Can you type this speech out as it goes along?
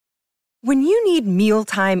When you need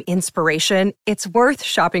mealtime inspiration, it's worth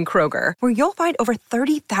shopping Kroger, where you'll find over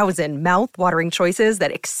 30,000 mouth-watering choices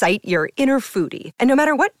that excite your inner foodie. And no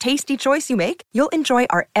matter what tasty choice you make, you'll enjoy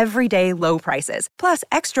our everyday low prices, plus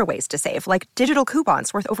extra ways to save, like digital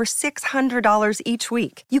coupons worth over $600 each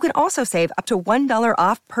week. You can also save up to $1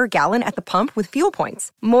 off per gallon at the pump with fuel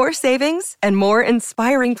points. More savings and more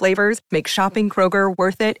inspiring flavors make shopping Kroger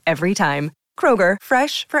worth it every time. Kroger,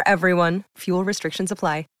 fresh for everyone. Fuel restrictions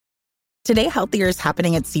apply. Today, healthier is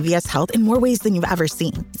happening at CVS Health in more ways than you've ever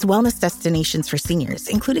seen. It's wellness destinations for seniors,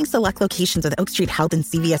 including select locations with Oak Street Health and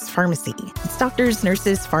CVS Pharmacy. It's doctors,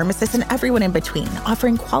 nurses, pharmacists, and everyone in between,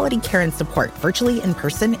 offering quality care and support virtually, in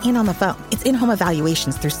person, and on the phone. It's in-home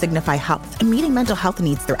evaluations through Signify Health and meeting mental health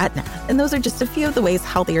needs through Aetna. And those are just a few of the ways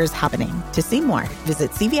healthier is happening. To see more,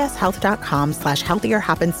 visit cvshealth.com/healthier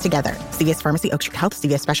happens together. CVS Pharmacy, Oak Street Health,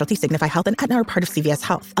 CVS Specialty, Signify Health, and Aetna are part of CVS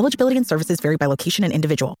Health. Eligibility and services vary by location and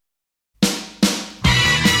individual.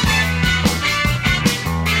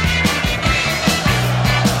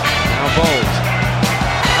 Bold.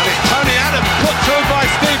 And it's Tony Adams put through by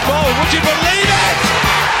Steve Bold. Would you believe it?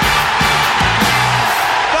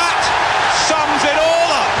 That sums it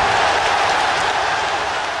all up.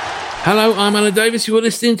 Hello, I'm Alan Davis. You are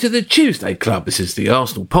listening to the Tuesday Club. This is the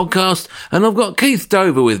Arsenal podcast, and I've got Keith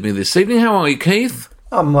Dover with me this evening. How are you, Keith?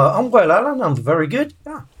 I'm well, Alan. I'm very good.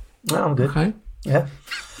 Yeah, I'm good. Okay. Yeah.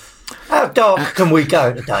 How dark can we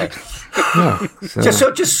go today? Yeah,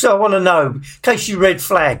 just so I want to know, in case you red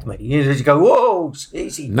flag me, you just go, whoa, it's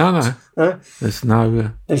easy. No. There's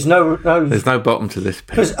no bottom to this.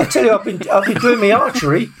 Because I tell you, I've been doing my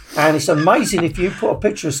archery, and it's amazing if you put a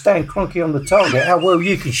picture of Stan Kroenke on the target, how well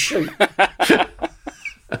you can shoot. You've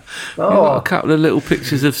got a couple of little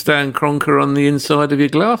pictures of Stan Kroenke on the inside of your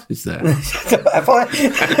glasses there. Have I?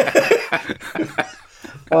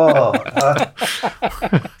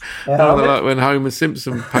 Like when Homer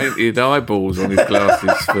Simpson painted eyeballs on his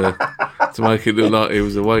glasses to make it look like he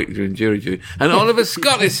was awake during jury duty. And Oliver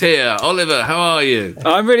Scott is here. Oliver, how are you?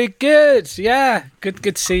 I'm really good. Yeah, good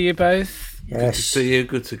to see you both. Yes. Good to see you.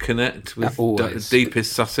 Good to connect with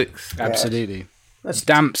deepest Sussex. Absolutely. That's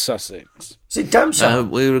damp Sussex. Is it damp Sussex?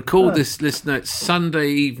 We record this, listener. It's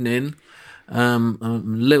Sunday evening. A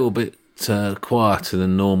little bit quieter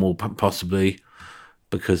than normal, possibly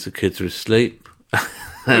because the kids are asleep.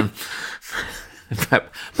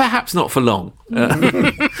 Perhaps not for long.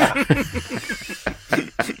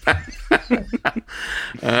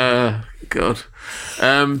 God.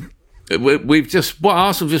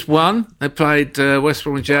 Arsenal just won. They played West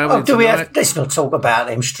Bromwich Albion. Let's not talk about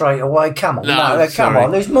them straight away. Come on. No, come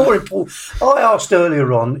on. There's more important. I asked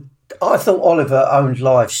earlier on, I thought Oliver owned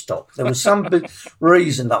livestock. There was some big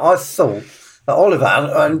reason that I thought that Oliver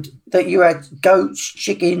and that you had goats,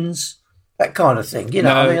 chickens, that kind of thing. You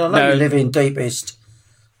know, I know you live in deepest,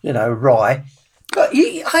 Rye. But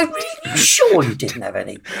I'm really sure you didn't have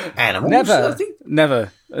any animals.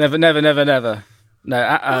 Never. No,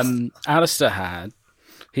 Alistair had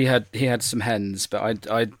some hens, but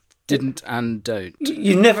I didn't and don't.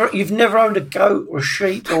 You've never owned a goat or a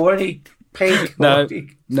sheep or any pig? No,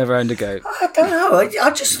 never owned a goat. I don't know.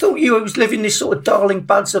 I just thought you was living this sort of darling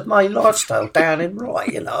buds of May lifestyle down in Rye.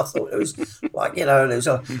 I thought it was like, there's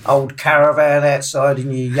an old caravan outside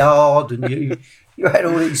in your yard and you had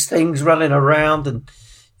all these things running around and,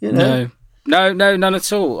 No, none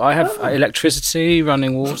at all. I have electricity,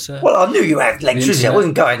 running water. Well, I knew you had electricity. I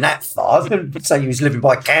wasn't going that far. I didn't say you was living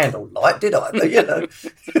by candlelight, did I? But,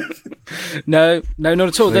 No, not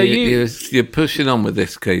at all. So you're pushing on with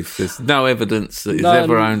this, Keith. There's no evidence that he's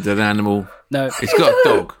ever owned an animal. No. He's got a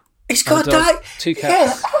dog. He's got a dog. 2 cats.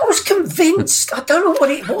 Yeah, I was convinced. I don't know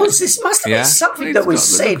what it was. This must have been something that was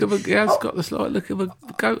said. He's got the slight look of a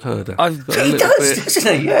goat herder. He does,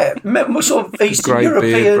 doesn't he? Yeah. Sort of Eastern grey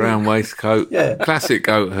European. Beard, brown waistcoat. Yeah. Classic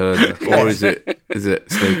goat herder. Or is it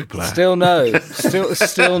snooker player? Still no.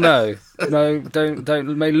 Still no. No,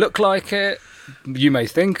 don't. May look like it. You may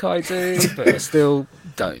think I do, but I still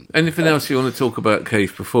don't. Anything else you want to talk about,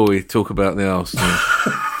 Keith, before we talk about the Arsenal?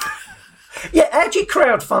 Yeah, how do you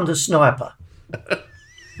crowdfund a sniper?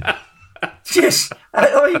 Just,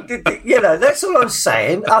 that's all I'm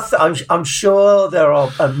saying. I'm sure there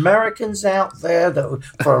are Americans out there that,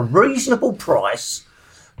 for a reasonable price,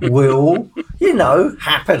 will,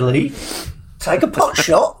 happily take a pot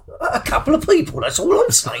shot at a couple of people. That's all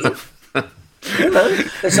I'm saying.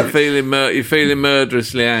 You're feeling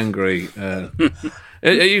murderously angry. Are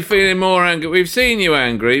you feeling more angry? We've seen you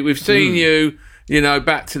angry. We've seen you,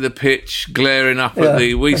 back to the pitch, glaring up at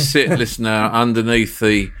we sit, listener, underneath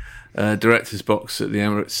the director's box at the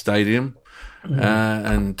Emirates Stadium.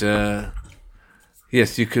 And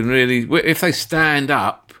yes, you can really. If they stand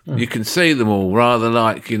up, you can see them all, rather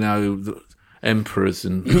like the emperors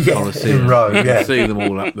and Colosseum. in Rome, You yeah. can see them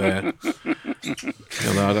all up there.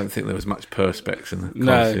 Although I don't think there was much perspex in the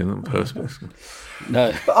Colosseum. Perspex.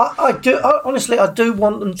 No. But I honestly do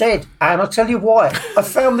want them dead, and I'll tell you why. I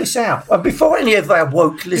found this out, and before any of our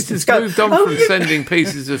woke This listeners has go, moved on from sending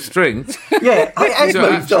pieces of string. yeah, it has So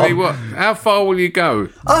moved actually, on. what? How far will you go?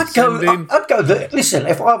 I'd go. Send in- Listen,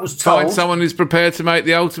 if I was told, Find someone who's prepared to make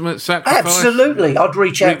the ultimate sacrifice. absolutely, I'd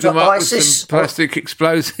reach Rig out to them up with ISIS. some plastic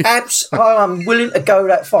explosives. I'm willing to go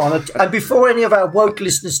that far. And before any of our woke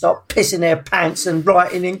listeners start pissing their pants and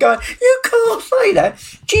writing and going, you can't say that.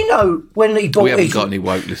 Do you know when he bought We haven't his... got any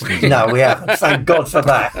woke listeners. No, we haven't. Thank God for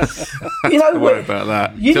that. You know, Don't worry about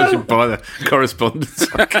that. You know- Judging by the correspondence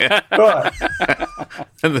I get. right.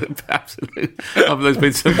 And there's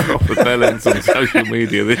been some proper bellends on social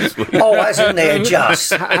media this week. Oh, hasn't there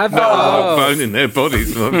just? Have Bone in their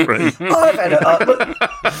bodies, my friend. I've had it.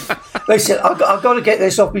 Listen, I've got to get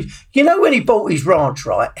this off. You know, when he bought his ranch,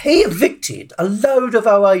 right? He evicted a load of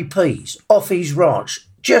OAPs off his ranch.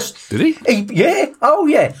 Did he? Yeah. Oh,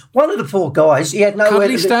 yeah. One of the poor guys, he had nowhere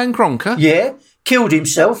Cuddly Stan Cronker? Yeah. Killed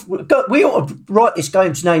himself. We ought to write this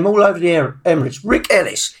game's name all over the Emirates. Rick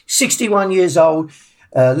Ellis, 61 years old,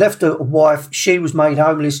 left a wife. She was made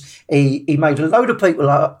homeless. He made a load of people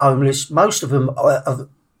homeless, most of them,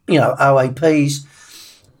 OAPs.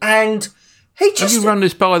 And he just... Have you run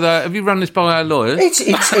this by our lawyers?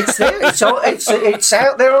 It's there. It's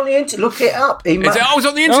out there on the internet. Look it up. It's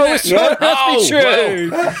on the internet. Yeah. Must be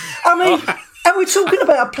true. I mean, and we're talking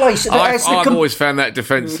about a place that has the... I've always found that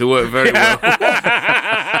defence to work very well.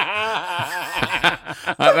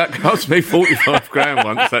 That cost me 45 grand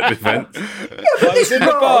once, that defence. but I was in the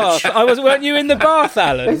bath. Weren't you in the bath,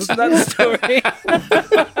 Alan? Wasn't that the story?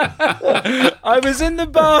 I was in the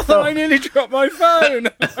bath and I nearly dropped my phone.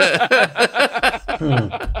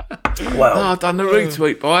 Well, I've done the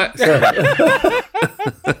retweet by it.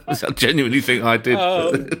 I genuinely think I did.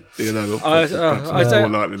 I more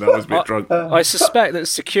don't- likely that I was a bit drunk. I suspect that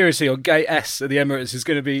security on Gate S at the Emirates is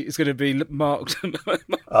going to be marked.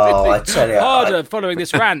 I tell you, harder following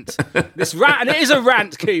this rant. This rant, and it is a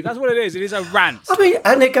rant, Keith. That's what it is. It is a rant. I mean,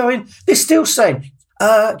 and they're still saying,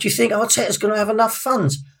 do you think Arteta's going to have enough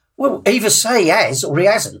funds? Well, either say he has or he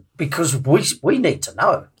hasn't, because we need to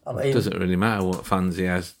know. I mean, It doesn't really matter what funds he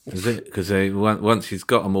has, does it? Because once he's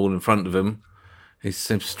got them all in front of him, he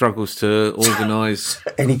struggles to organise.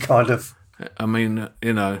 any kind of... I mean,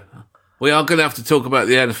 we are going to have to talk about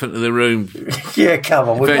the elephant in the room Yeah, come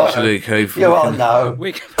on. eventually, Keith. Yeah, I know.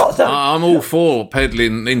 I'm all for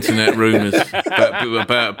peddling internet rumours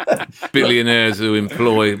about billionaires who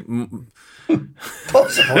employ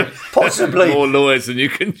Possibly. more lawyers than you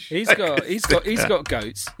can. He's got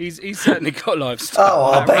goats. He's certainly got livestock. Oh,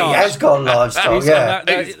 I bet he has got livestock, He's yeah.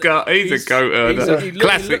 got He's a goat herder.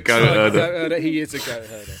 Classic goat herder. He is a goat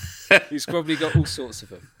herder. He's probably got all sorts of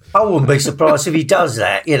them. I wouldn't be surprised if he does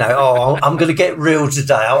that. I'm going to get real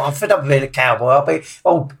today. I'm fed up being a cowboy.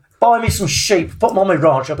 Buy me some sheep, put them on my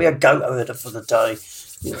ranch. I'll be a goat herder for the day.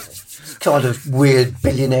 Kind of weird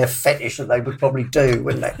billionaire fetish that they would probably do,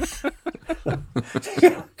 wouldn't they?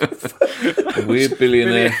 A weird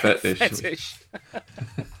billionaire fetish.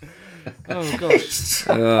 Oh gosh.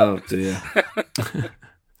 Oh dear.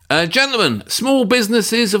 Gentlemen, small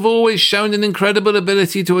businesses have always shown an incredible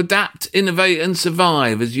ability to adapt, innovate and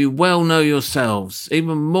survive, as you well know yourselves.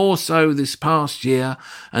 Even more so this past year.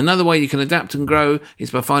 Another way you can adapt and grow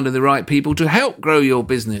is by finding the right people to help grow your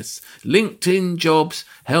business. LinkedIn Jobs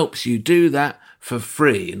helps you do that for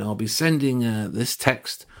free. And I'll be sending this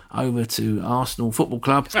text over to Arsenal Football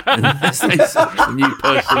Club and they search for new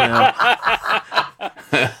personnel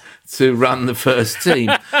to run the first team.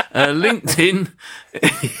 LinkedIn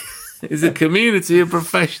is a community of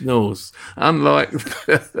professionals, unlike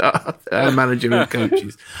our manager and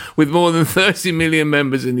coaches, with more than 30 million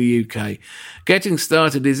members in the UK. Getting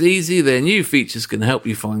started is easy. Their new features can help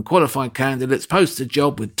you find qualified candidates, post a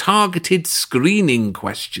job with targeted screening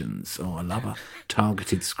questions. Oh, I love a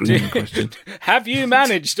targeted screening question. Have you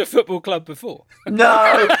managed a football club before?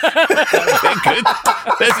 No.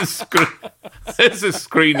 There's a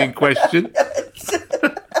screening question.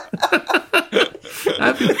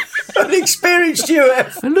 An experienced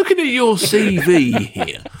UF. And looking at your CV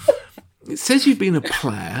here, it says you've been a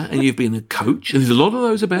player and you've been a coach, and there's a lot of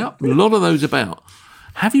those about.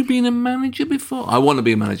 Have you been a manager before? I want to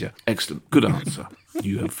be a manager. Excellent. Good answer.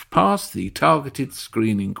 You have passed the targeted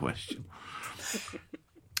screening question.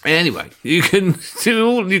 Anyway, you can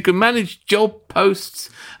manage job posts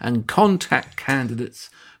and contact candidates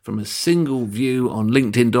from a single view on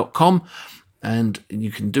LinkedIn.com. And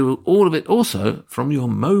you can do all of it also from your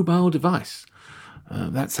mobile device.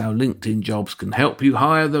 That's how LinkedIn Jobs can help you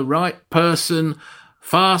hire the right person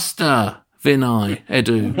faster. Vinay,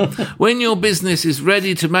 Edu. When your business is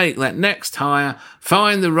ready to make that next hire,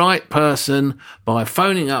 find the right person by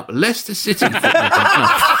phoning up Leicester City.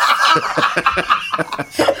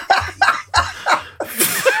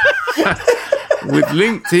 With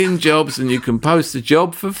LinkedIn Jobs, and you can post a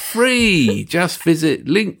job for free. Just visit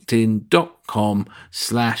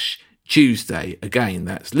linkedin.com/Tuesday. Again,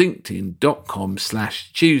 that's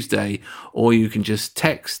linkedin.com/Tuesday, or you can just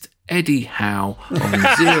text Eddie Howe on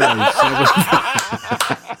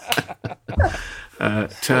 07.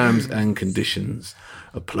 Terms and conditions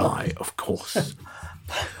apply, of course.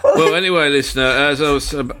 Well, anyway, listener, as I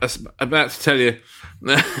was about to tell you,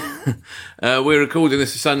 we're recording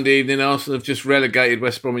this Sunday evening. Arsenal have just relegated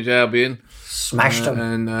West Bromwich Albion. Smashed them.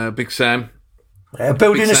 And Big Sam. They're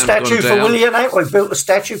building a statue for Willian, ain't we? Built a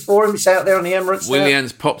statue for him. It's out there on the Emirates.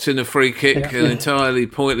 Willian's popped in a free kick, an entirely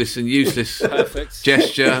pointless and useless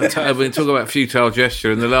gesture. We talk about futile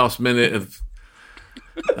gesture in the last minute of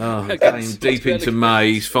game deep into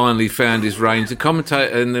May. He's finally found his range. The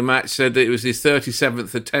commentator in the match said that it was his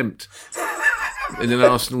 37th attempt in an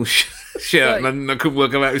Arsenal shirt, and I couldn't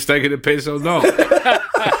work out if he was taking a piss or not.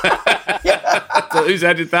 So who's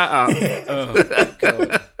added that up? Oh,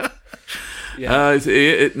 God. Yeah.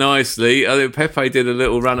 It nicely. I think Pepe did a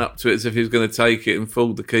little run up to it as if he was going to take it and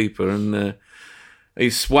fooled the keeper, and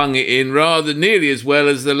he swung it in rather nearly as well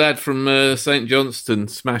as the lad from St Johnstone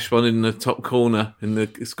smashed one in the top corner in the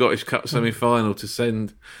Scottish Cup semi-final to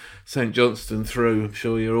send St Johnstone through. I'm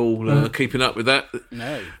sure you're all keeping up with that.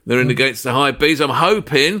 No. They're in against the High Bees. I'm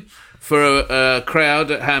hoping for a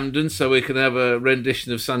crowd at Hampden so we can have a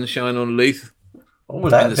rendition of Sunshine on Leith. Oh,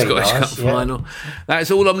 in the Scottish Cup final.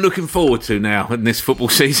 That's all I'm looking forward to now in this football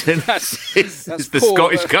season. It's the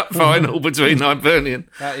Scottish Cup final between Hibernian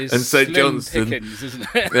and St Johnstone. Pickings, isn't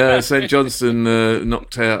it? St Johnstone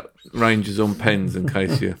knocked out Rangers on pens, in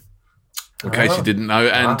case you didn't know.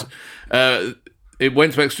 And it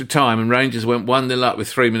went to extra time, and Rangers went 1-0 up with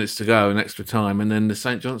 3 minutes to go in extra time. And then the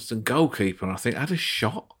St Johnstone goalkeeper, I think, had a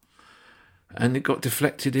shot, and it got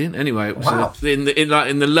deflected in. Anyway, it was in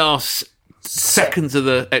the last seconds of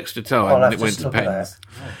the extra time, and it went to pens.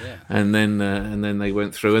 And then they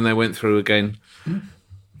went through, and they went through again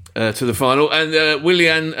to the final. And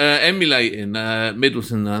Willian emulating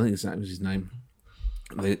Middleton, I think that was his name,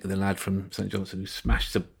 the lad from St Johnstone who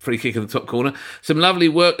smashed the free kick in the top corner. Some lovely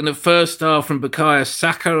work in the first half from Bukayo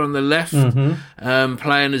Saka on the left,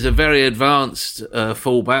 playing as a very advanced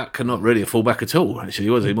fullback, and not really a fullback at all, actually,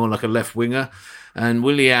 was he? More like a left winger. And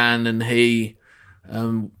Willian and he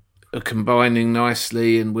are combining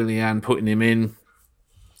nicely, and Willian putting him in.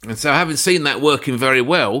 And so, having seen that working very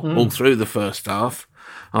well all through the first half,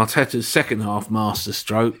 Arteta's second half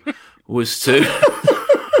masterstroke was to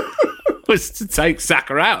take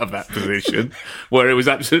Saka out of that position where it was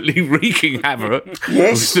absolutely wreaking havoc.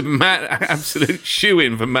 Yes. It was the absolute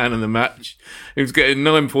shoe-in for man of the match. He was getting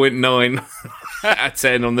 9.9 out of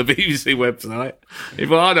 10 on the BBC website.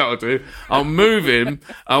 If I know what to do, I'll move him.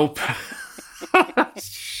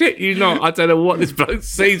 Shit, you not. I don't know what this bloke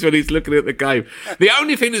sees when he's looking at the game. The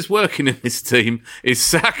only thing that's working in this team is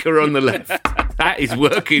Saka on the left. That is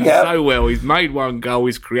working so well. He's made one goal.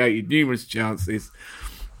 He's created numerous chances.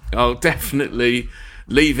 I'll definitely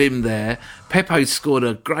leave him there. Pepe scored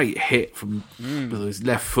a great hit from with his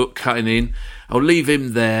left foot cutting in. I'll leave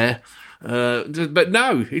him there. But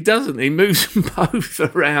no, he doesn't. He moves them both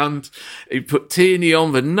around. He put Tierney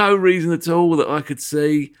on for no reason at all that I could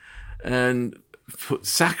see, and put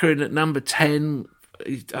Saka in at number 10.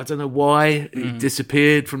 I don't know why. He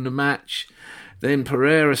disappeared from the match. Then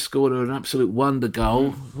Pereira scored an absolute wonder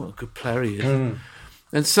goal. What a good player he is.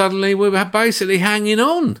 And suddenly we were basically hanging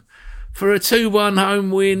on for a 2-1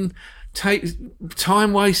 home win.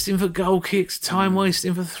 Time wasting for goal kicks, time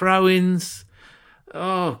wasting for throw-ins.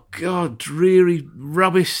 Oh, God, dreary,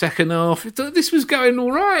 rubbish second half. This was going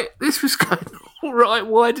all right.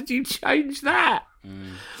 Why did you change that?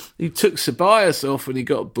 He took Ceballos off when he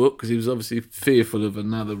got booked because he was obviously fearful of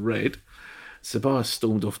another red. Ceballos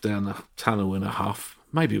stormed off down the tunnel in a huff.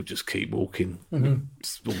 Maybe he'll just keep walking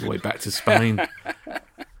all the way back to Spain.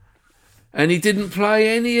 And he didn't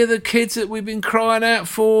play any of the kids that we've been crying out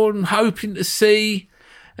for and hoping to see,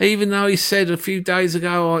 even though he said a few days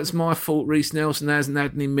ago, it's my fault Reece Nelson hasn't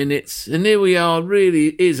had any minutes. And here we are, really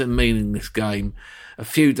is a meaningless game a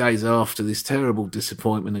few days after this terrible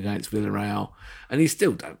disappointment against Villarreal. And he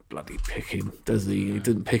still don't bloody pick him, does he? He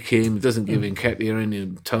didn't pick him. He doesn't give Nketiah any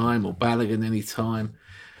time or Balogun any time.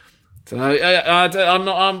 So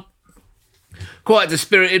I'm quite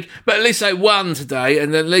dispirited, but at least they won today,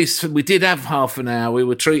 and at least we did have half an hour. We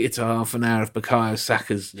were treated to half an hour of Bukayo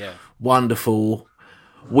Saka's wonderful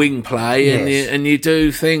wing play, and you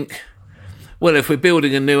do think, well, if we're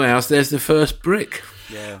building a new house, there's the first brick.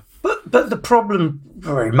 Yeah. But the problem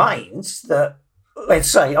remains that,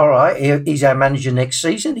 let's say, all right, he's our manager next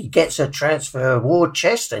season. He gets a transfer war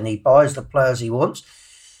chest and he buys the players he wants.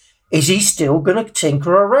 Is he still going to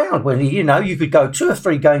tinker around? When you could go 2 or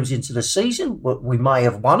 3 games into the season, we may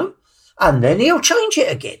have won them, and then he'll change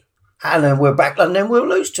it again, and then we're back, and then we'll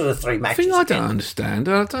lose 2 or 3 matches. I don't understand.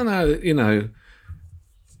 I don't know,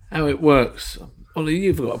 how it works. Ollie,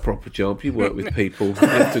 you've got a proper job. You work with people. You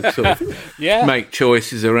have to sort of make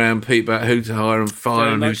choices around people about who to hire and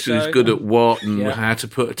fire and who's good at what and how to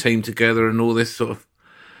put a team together and all this sort of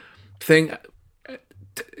thing.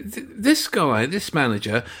 This guy, this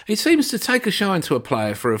manager, he seems to take a shine to a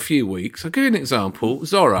player for a few weeks. I'll give you an example.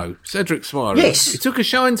 Zorro, Cedric Suarez. Yes. He took a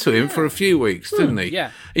shine to him for a few weeks, didn't he?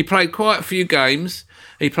 Yeah. He played quite a few games.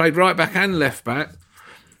 He played right back and left back.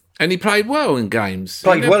 And he played well in games.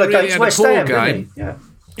 Played well against West Ham, didn't he? Yeah.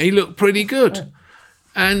 He looked pretty good.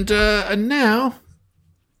 And now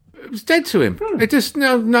it was dead to him. It just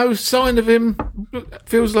no sign of him.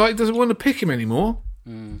 Feels like he doesn't want to pick him anymore.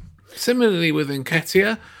 Similarly with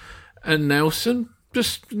Nketiah and Nelson,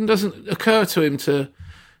 just doesn't occur to him to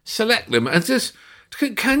select them. And just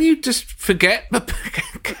can you just forget?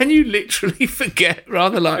 Can you literally forget?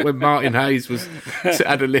 Rather like when Martin Hayes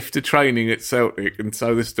had a lift to training at Celtic, and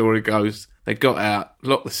so the story goes, they got out,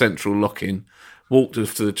 locked the central lock in, walked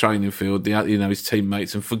off to the training field, his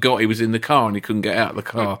teammates, and forgot he was in the car and he couldn't get out of the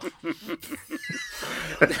car.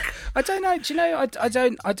 I don't know. Do you know? I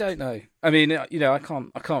don't know. I mean, I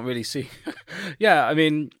can't really see. Yeah, I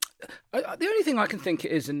mean, the only thing I can think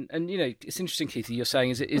it is, and it's interesting, Keithy, you're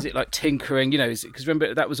saying, is it like tinkering? Because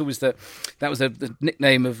remember that was always the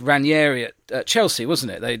nickname of Ranieri at Chelsea,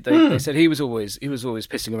 wasn't it? They said he was always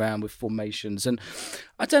pissing around with formations, and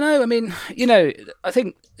I don't know. I mean, I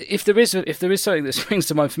think if there is something that springs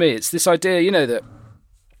to mind for me, it's this idea, that.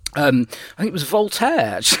 I think it was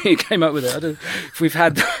Voltaire actually who came up with it. I don't know if we've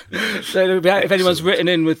had, if anyone's written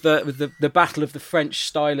in with the battle of the French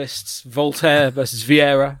stylists, Voltaire versus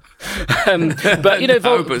Vieira.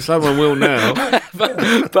 But but someone will now.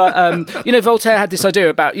 but Voltaire had this idea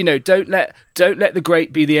about don't let the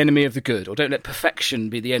great be the enemy of the good, or don't let perfection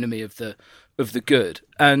be the enemy of the good.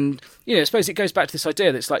 And I suppose it goes back to this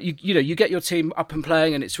idea that it's like you get your team up and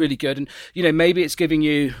playing and it's really good, and maybe it's giving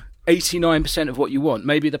you 89% of what you want.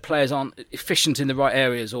 Maybe the players aren't efficient in the right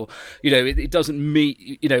areas, or it doesn't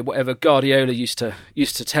meet whatever Guardiola used to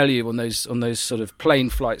tell you on those sort of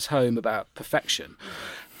plane flights home about perfection.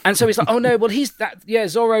 And so he's like, oh no, well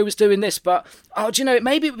Zorro was doing this, but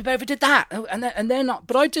maybe it would be better if he did that, and they're not.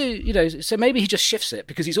 But I do, so maybe he just shifts it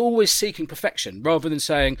because he's always seeking perfection rather than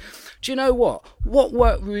saying, do you know what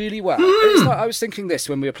worked really well? It's like I was thinking this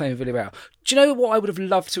when we were playing Villarreal. Do you know what I would have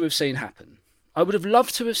loved to have seen happen? I would have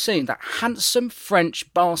loved to have seen that handsome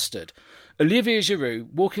French bastard, Olivier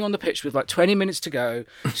Giroud, walking on the pitch with like 20 minutes to go,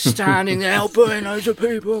 standing there, elbowing loads of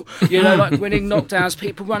people, like winning knockdowns,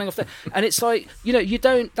 people running off there. And it's like,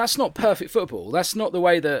 that's not perfect football. That's not the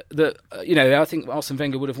way that I think Arsene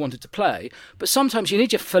Wenger would have wanted to play. But sometimes you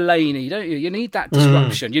need your Fellaini, don't you? You need that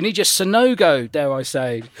disruption. You need your Sonogo, dare I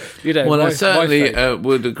say. Well, I certainly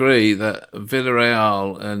would agree that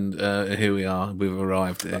Villarreal and here we are, we've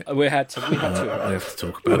arrived at. We have to talk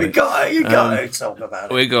about it. We got to talk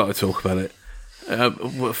about it. We got to talk about it.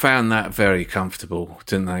 Found that very comfortable,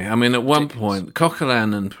 didn't they? I mean, at one point,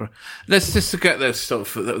 Coquelin and let's just get the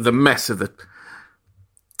sort of the mess of the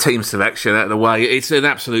team selection out of the way. It's an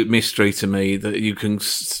absolute mystery to me that you can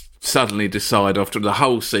suddenly decide after the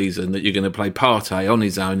whole season that you're going to play Partey on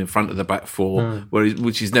his own in front of the back four,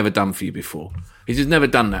 which he's never done for you before. He's just never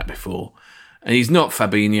done that before, and he's not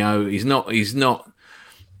Fabinho. He's not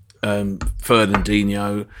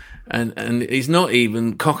Fernandinho. And he's not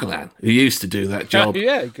even Coquelin, who used to do that job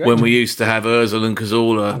when we used to have Ozil and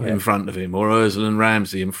Cazorla in front of him, or Ozil and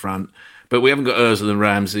Ramsey in front. But we haven't got Ozil and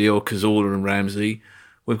Ramsey or Cazorla and Ramsey.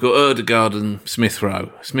 We've got Ødegaard and Smith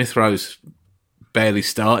Rowe. Smith Rowe's barely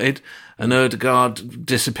started, and Ødegaard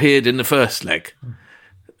disappeared in the first leg.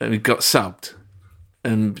 And he got subbed.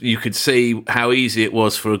 And you could see how easy it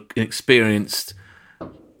was for an experienced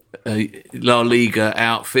La Liga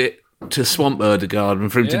outfit to swamp Ødegaard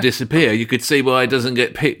and for him to disappear. You could see why he doesn't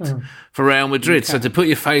get picked for Real Madrid. So to put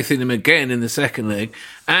your faith in him again in the second leg,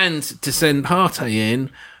 and to send Partey in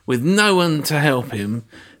with no one to help him,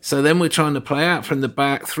 So then we're trying to play out from the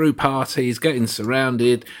back, through parties, getting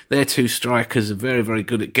surrounded. Their two strikers are very, very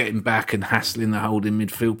good at getting back and hassling the holding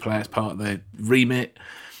midfield player as part of their remit.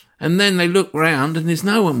 And then they look round and there's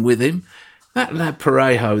no one with him. That lad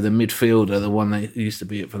Parejo, the midfielder, the one that used to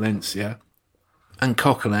be at Valencia, and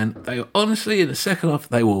Coquelin, they were, honestly, in the second half,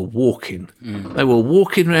 they were walking. They were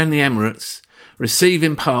walking around the Emirates,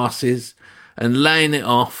 receiving passes and laying it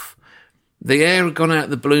off. The air had gone out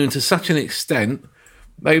the balloon to such an extent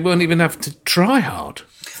they weren't even having to try hard.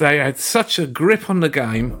 They had such a grip on the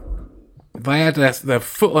game. They had their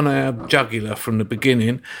foot on our jugular from the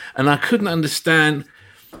beginning, and I couldn't understand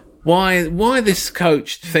why this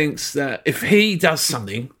coach thinks that if he does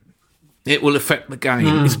something, it will affect the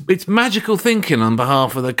game. It's magical thinking on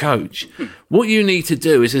behalf of the coach. What you need to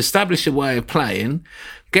do is establish a way of playing,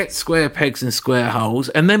 get square pegs and square holes,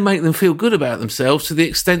 and then make them feel good about themselves to the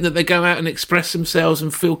extent that they go out and express themselves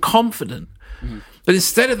and feel confident. But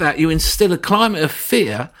instead of that, you instill a climate of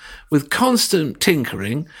fear with constant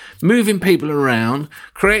tinkering, moving people around,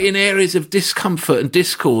 creating areas of discomfort and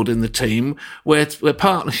discord in the team where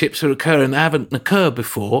partnerships are occurring that haven't occurred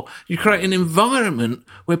before. You create an environment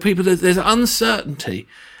where there's uncertainty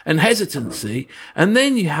and hesitancy, and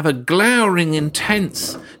then you have a glowering,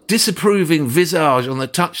 intense, disapproving visage on the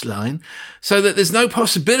touchline, so that there's no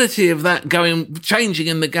possibility of that changing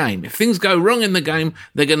in the game. If things go wrong in the game,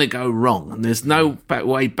 they're going to go wrong, and there's no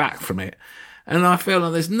way back from it. And I feel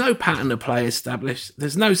like there's no pattern of play established.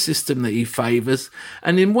 There's no system that he favours.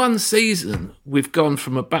 And in one season, we've gone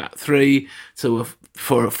from a back three for a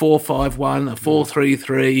 4-5-1, a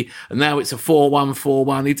 4-3-3, and now it's a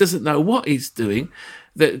 4-1-4-1. He doesn't know what he's doing.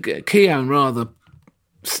 That Keown rather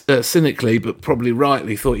cynically, but probably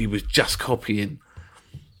rightly, thought he was just copying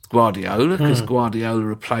Guardiola, because Guardiola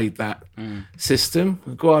had played that system.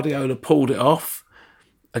 Guardiola pulled it off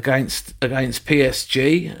against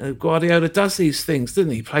PSG. Guardiola does these things,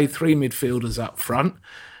 doesn't he? He played three midfielders up front,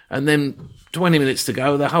 and then 20 minutes to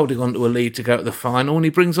go, they're holding on to a lead to go to the final, and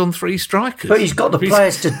he brings on three strikers. But he's got the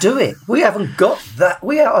players to do it. We haven't got that.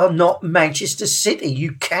 We are not Manchester City.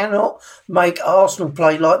 You cannot make Arsenal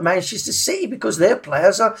play like Manchester City because their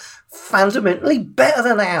players are fundamentally better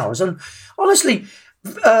than ours. And honestly,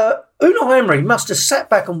 Unai Emery must have sat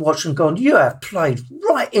back and watched and gone, you have played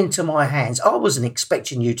right into my hands. I wasn't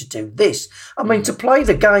expecting you to do this. I mean, to play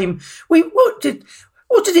the game, what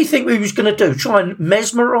did he think we was going to do? Try and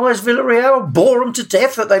mesmerise Villarreal, bore them to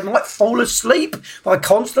death that they might fall asleep by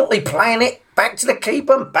constantly playing it back to the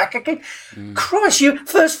keeper and back again? Christ, you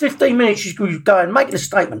first 15 minutes you go and making a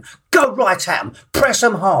statement. Go right at them, press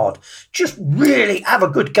them hard, just really have a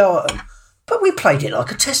good go at them. But we played it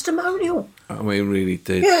like a testimonial. We really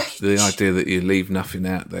did. Yeah. The idea that you leave nothing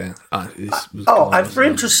out there. And for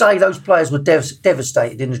him to say those players were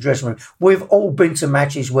devastated in the dressing room, we've all been to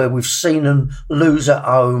matches where we've seen them lose at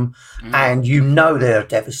home and you know they're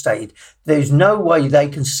devastated. There's no way they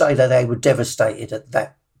can say that they were devastated at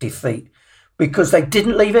that defeat because they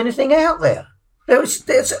didn't leave anything out there. It's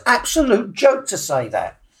an absolute joke to say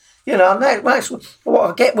that. You know, and that's what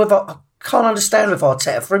I get with I can't understand with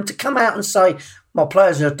Arteta, for him to come out and say, my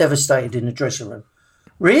players are devastated in the dressing room.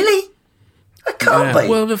 Really? It can't be.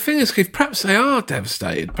 Well, the thing is, Keith, perhaps they are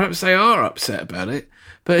devastated. Perhaps they are upset about it.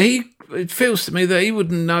 But it feels to me that he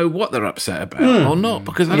wouldn't know what they're upset about or not,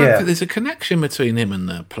 because I don't think there's a connection between him and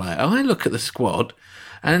the player. I look at the squad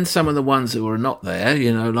and some of the ones who are not there,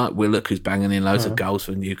 you know, like Willock, who's banging in loads of goals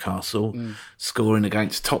for Newcastle, scoring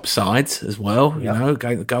against top sides as well, you know,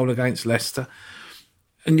 the goal against Leicester.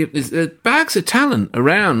 And there's bags of talent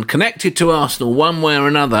around, connected to Arsenal one way or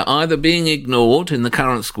another, either being ignored in the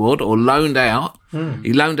current squad or loaned out.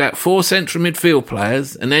 He loaned out 4 central midfield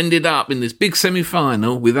players and ended up in this big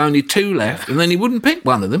semi-final with only 2 left, and then he wouldn't pick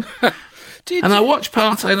one of them. I watched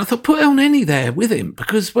Partey and I thought, put El Neni there with him,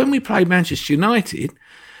 because when we played Manchester United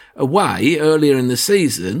away earlier in the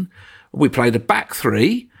season, we played a back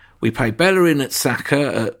three, we played Bellerin at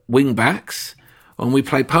Saka at wing-backs, and we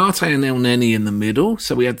played Partey and El Neni in the middle.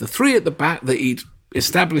 So we had the 3 at the back that he'd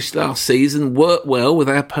established last season, worked well with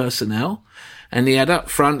our personnel. And he had up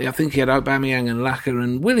front, I think he had Aubameyang and Laka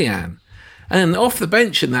and Willian. And off the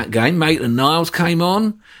bench in that game, Maitland-Niles came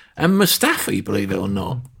on, and Mustafi, believe it or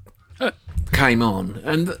not, came on.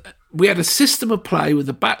 And we had a system of play with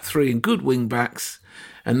the back 3 and good wing-backs,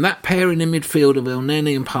 and that pairing in midfield of El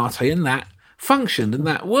Neni and Partey, and that functioned, and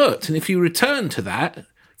that worked. And if you return to that,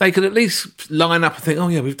 they could at least line up and think, oh,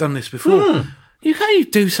 yeah, we've done this before. You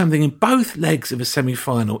can't do something in both legs of a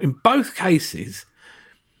semi-final. In both cases,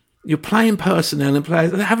 you're playing personnel and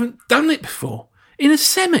players that haven't done it before in a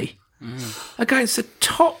semi against a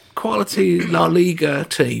top-quality La Liga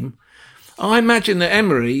team. I imagine that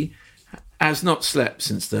Emery has not slept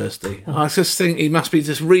since Thursday. I just think he must be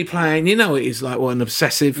just replaying. You know, it is like an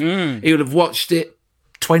obsessive. He would have watched it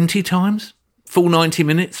 20 times, full 90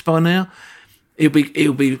 minutes by now. He'll be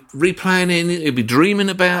replaying it. He'll be dreaming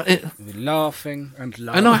about it. He'll be laughing and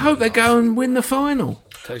laughing. And I hope they go and win the final.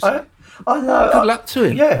 I know. Good luck to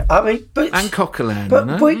him. Yeah, I mean, and Coquelin.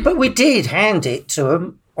 But we did hand it to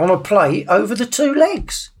him on a plate over the 2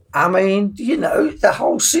 legs. I mean, the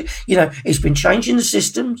whole... he's been changing the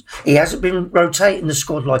systems. He hasn't been rotating the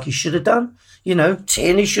squad like he should have done.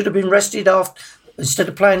 Tierney should have been rested after... instead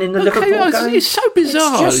of playing in the Liverpool game. It's so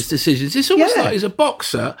bizarre, his decisions. It's almost like he's a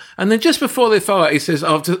boxer, and then just before they fight, he says,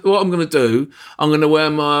 after what I'm going to do, I'm going to wear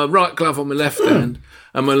my right glove on my left hand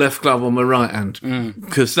and my left glove on my right hand.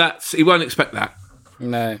 Because he won't expect that.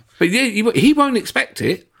 No. But he won't expect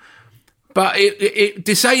it. But it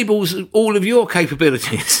disables all of your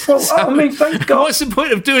capabilities. Well, I mean, thank God. What's the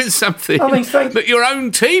point of doing something that your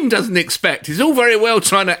own team doesn't expect? It's all very well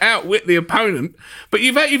trying to outwit the opponent, but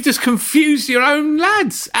you've just confused your own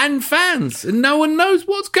lads and fans, and no one knows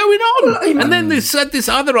what's going on. Well, and then they said this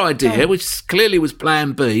other idea, which clearly was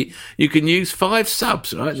Plan B. You can use 5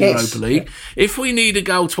 subs, right, in the Europa League. Yeah. If we need a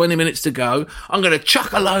goal 20 minutes to go, I'm going to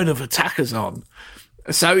chuck a load of attackers on.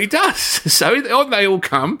 So he does. So on they all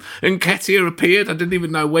come, and Nketiah appeared. I didn't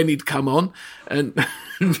even know when he'd come on. And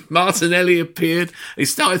Martinelli appeared. He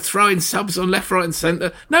started throwing subs on left, right and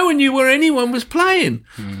centre. No one knew where anyone was playing.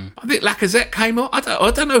 I think Lacazette came on. I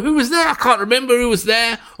don't know who was there. I can't remember who was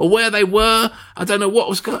there or where they were. I don't know what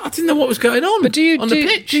was going on. I didn't know what was going on. But on the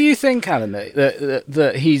pitch. Do you think, Alan,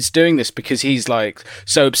 that he's doing this because he's like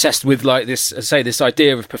so obsessed with like this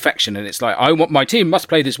idea of perfection, and it's like, I want my team must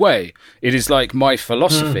play this way. It is like my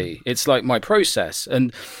philosophy. It's like my process.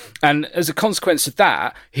 And as a consequence of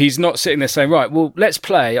that, he's not sitting there saying, right, well, let's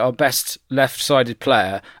play our best left-sided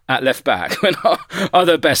player at left back when our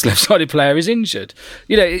other best left-sided player is injured.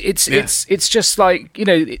 It's just like,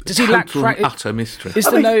 does he lack utter mystery?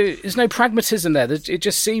 There's no pragmatism there. It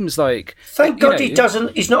just seems like... Thank God he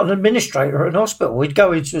doesn't... He's not an administrator at an hospital. He'd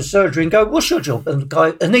go into a surgery and go, what's your job? And the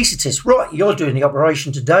guy, anaesthetist. Right, you're doing the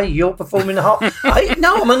operation today. You're performing the heart...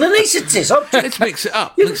 No, I'm an anaesthetist. Let's mix it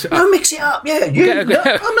up. Mix it up. Yeah.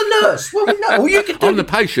 I'm a nurse. Well, no, you can do... I'm the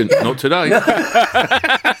patient, not today.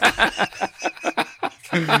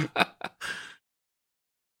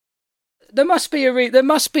 There must be a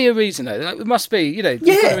reason. Though. There must be. You've got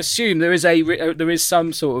to assume there is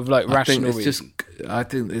some sort of like rational reason. I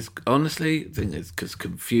think it's because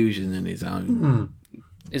confusion in his own.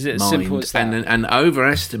 Is it as mind, simple as that? And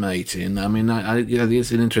overestimating. I mean,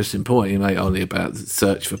 it's an interesting point you make, Ollie, about the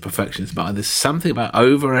search for perfectionism. But there's something about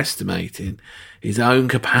overestimating his own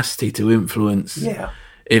capacity to influence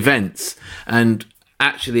events, and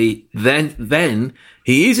actually, then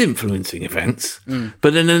he is influencing events,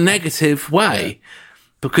 but in a negative way,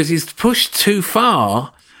 because he's pushed too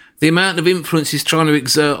far the amount of influence he's trying to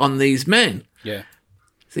exert on these men. Yeah,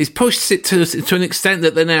 he's pushed it to an extent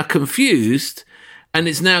that they're now confused. And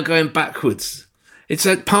it's now going backwards. It's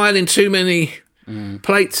like piling too many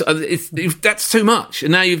plates. That's too much.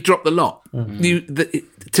 And now you've dropped the lot.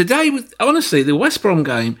 Today, honestly, the West Brom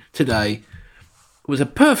game today was a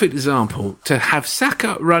perfect example to have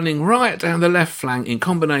Saka running right down the left flank in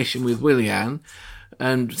combination with Willian,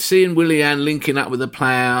 and seeing Willian linking up with a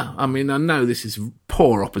player. I mean, I know this is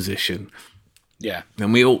poor opposition. Yeah.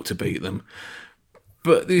 And we ought to beat them.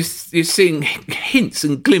 But you're seeing hints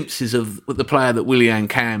and glimpses of the player that Willian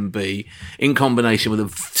can be in combination with a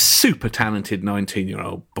super talented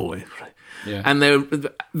 19-year-old boy. Yeah. And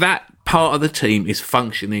that part of the team is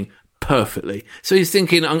functioning perfectly. So he's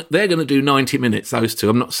thinking, they're going to do 90 minutes, those two.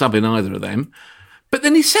 I'm not subbing either of them. But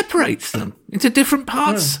then he separates them into different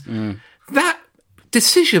parts. That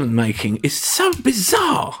decision-making is so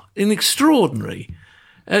bizarre and extraordinary.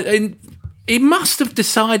 He must have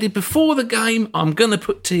decided before the game, I'm going to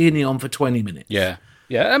put Tierney on for 20 minutes. Yeah,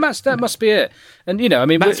 that must be it. And,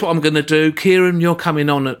 that's what I'm going to do. Kieran, you're coming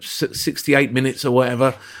on at 68 minutes or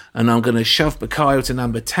whatever, and I'm going to shove Bukayo to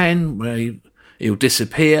number 10, where he'll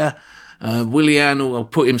disappear. Willian, I'll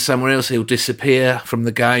put him somewhere else, he'll disappear from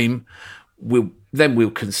the game. We'll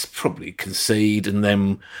probably concede, and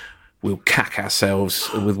then we'll cack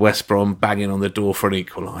ourselves with West Brom banging on the door for an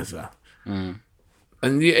equaliser.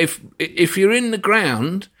 And if you're in the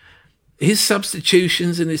ground, his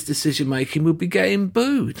substitutions and his decision-making will be getting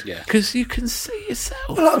booed. Yeah. Because you can see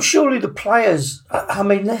yourself. Well, surely the players,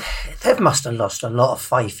 they must have lost a lot of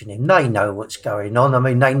faith in him. They know what's going on. I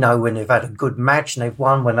mean, they know when they've had a good match and they've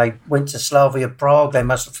won. When they went to Slavia Prague, they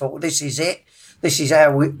must have thought, well, this is it. this is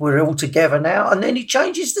how we're all together now. And then he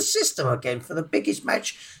changes the system again for the biggest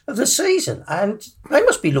match of the season. And they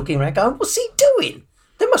must be looking around going, what's he doing?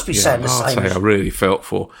 They must be saying the same. Partey I really felt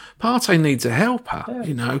for. Partey needs a helper,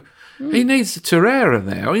 you know. He needs a Torreira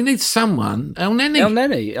there. He needs someone. El Neni. El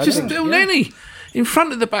Neni in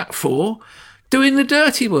front of the back four, doing the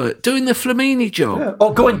dirty work, doing the Flamini job. Yeah.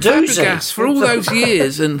 Or Guendouzi. Fabregas for all those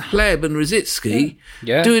years, and Hleb and Rosicky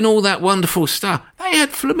doing all that wonderful stuff. They had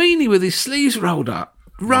Flamini with his sleeves rolled up,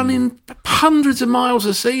 running hundreds of miles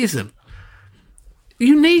a season.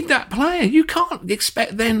 You need that player. You can't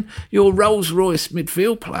expect then your Rolls-Royce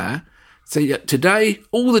midfield player to say, today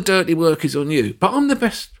all the dirty work is on you, but I'm the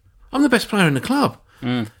best player in the club.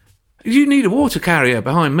 You need a water carrier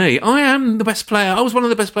behind me. I am the best player. I was one of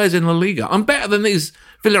the best players in La Liga. I'm better than these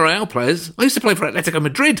Villarreal players. I used to play for Atletico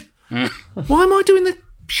Madrid. Why am I doing the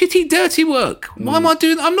shitty, dirty work? Why am I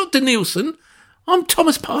doing that? I'm not Denilson. I'm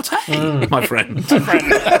Thomas Partey, my friend.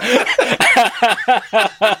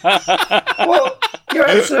 Well, you're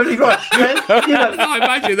absolutely right. You know, I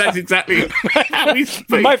imagine that's exactly how we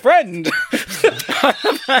speak. My friend.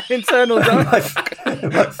 Internal dialogue.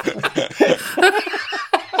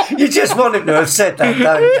 You just want him to have said that,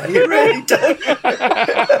 don't you? You really do.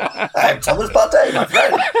 I'm Thomas Partey, my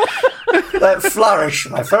friend. That flourish,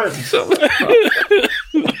 my friend.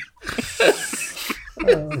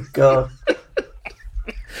 Oh, God.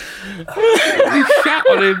 He shat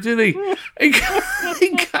on him, didn't he? He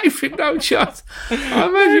gave him no chance. I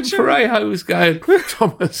imagine Parejo was going,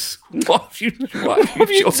 Thomas, what have you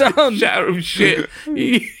done? Shatter of shit.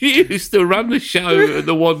 You used to run the show at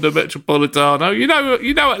the Wanda Metropolitano. You know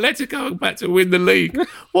Atletico are about to win the league.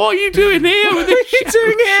 What are you doing here with this shit? What are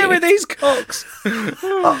you doing here with these cocks?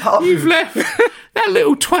 You've left that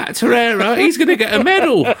little twat Torreira. He's going to get a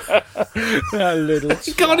medal. That little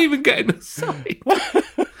He can't even get in the side.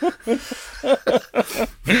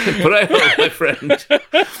 Parejo, my friend,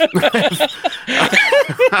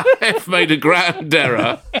 I've made a grand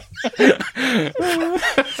error.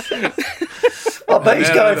 I bet he's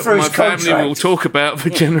going through his contract. My family will talk about for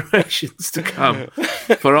generations to come.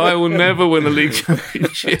 For I will never win a league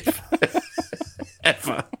championship.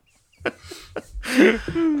 Ever.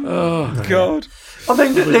 Oh, God. I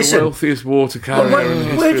mean, listen. The wealthiest water carrier in the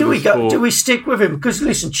history where do we of the go? sport. Do we stick with him? Because,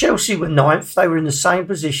 listen, Chelsea were ninth. They were in the same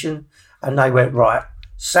position. And they went, right,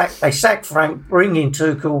 they sacked Frank, bring in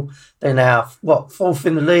Tuchel. They're now, fourth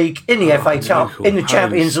in the league, in the FA Cup, Tuchel, in the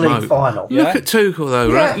Champions League final. Look at Tuchel,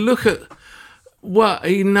 though, right? Look at what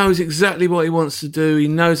he knows exactly what he wants to do. He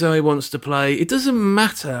knows how he wants to play. It doesn't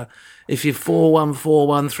matter if you're 4-1,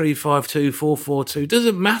 4-1, 3-5-2, 4-4-2. It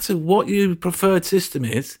doesn't matter what your preferred system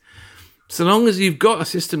is. So long as you've got a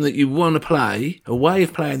system that you want to play, a way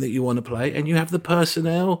of playing that you want to play, and you have the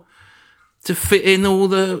personnel to fit in all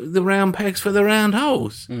the round pegs for the round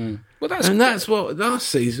holes. Well, that's what last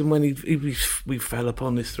season when we fell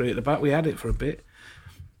upon this three at the back. We had it for a bit.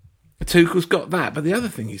 Tuchel's got that, but the other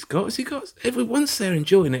thing he's got is once they're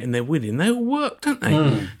enjoying it and they're winning, they all work, don't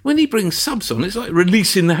they? When he brings subs on, it's like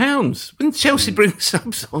releasing the hounds. When Chelsea brings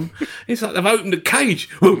subs on, it's like they've opened a cage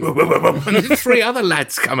and three other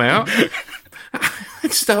lads come out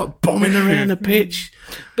and start bombing around the pitch.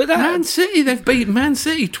 But Man City, they've beaten Man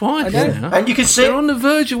City twice now. And you can see they're on the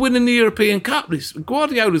verge of winning the European Cup.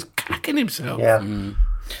 Guardiola's cacking himself. Yeah.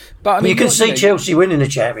 But I mean, you can see Chelsea winning the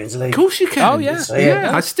Champions League. Of course you can. Oh, yeah.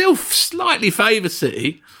 Yeah. I still slightly favour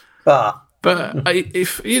City. But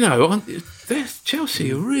if,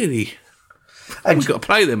 Chelsea are really... We've got to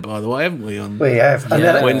play them, by the way, haven't we? We have.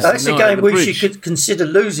 And that's a game we should consider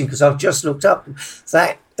losing, because I've just looked up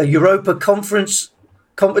that a Europa Conference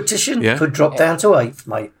competition could drop down to 8th,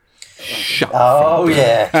 mate. Shut up.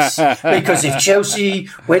 Yes. Because if Chelsea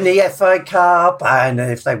win the FA Cup and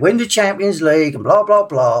if they win the Champions League and blah, blah,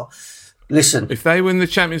 blah, listen. If they win the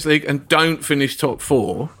Champions League and don't finish top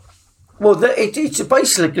 4... Well, it's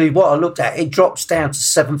basically what I looked at. It drops down to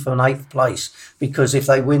 7th and 8th place, because if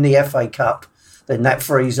they win the FA Cup, then that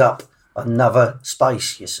frees up another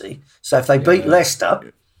space, you see. So if they beat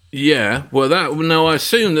Leicester... Yeah, well, I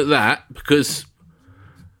assume that because...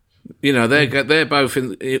 they're both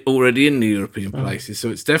already in the European places, so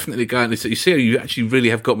it's definitely going to... So you see how you actually really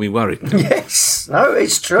have got me worried. Yes, no,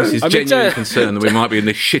 it's true. This is genuine concern that we might be in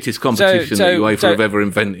the shittest competition that UEFA have ever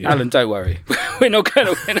invented. Alan, don't worry. We're not going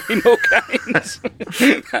to win any more games.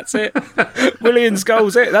 That's it. Willian's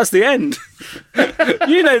goal's it. That's the end.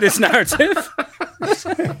 You know this narrative.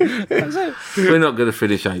 We're not going to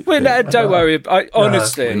finish 8th. Don't worry.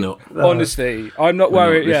 Honestly, honestly, I'm not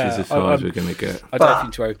worried. This is as far as we're going to get. I don't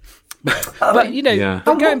think to worry. But you know,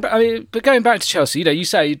 but going back to Chelsea, you know, you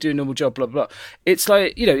say you do a normal job, blah blah. It's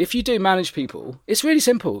like, you know, if you do manage people, it's really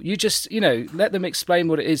simple. You just, you know, let them explain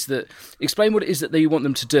what it is that you want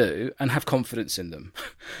them to do, and have confidence in them.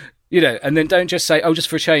 You know, and then don't just say, "Oh, just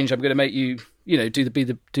for a change, I'm going to make you, you know, do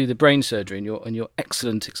the brain surgery." And your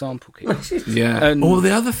excellent example, Keith. Yeah. Or the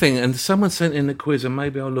other thing, and someone sent in a quiz, and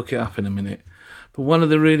maybe I'll look it up in a minute. But one of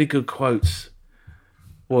the really good quotes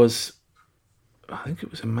was, I think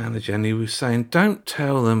it was a manager, and he was saying, don't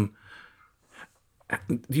tell them,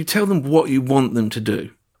 you tell them what you want them to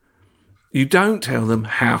do. You don't tell them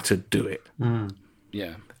how to do it.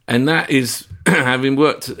 Yeah. And that is, having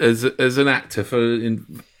worked as an actor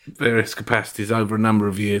in various capacities over a number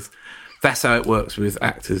of years, that's how it works with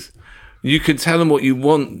actors. You can tell them what you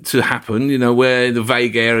want to happen, you know, where the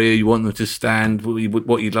vague area you want them to stand, what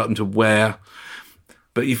you'd like them to wear.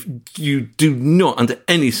 But if you do not, under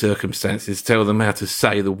any circumstances, tell them how to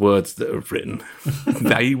say the words that are written,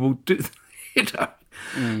 they will do. You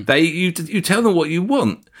know, you tell them what you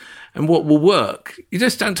want and what will work. You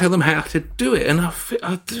just don't tell them how to do it. And I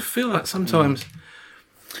feel like sometimes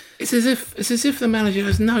it's as if the manager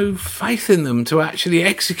has no faith in them to actually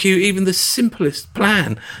execute even the simplest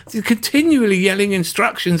plan. They're continually yelling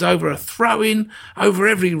instructions over a throw-in, over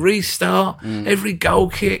every restart, every goal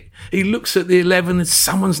kick. He looks at the 11 and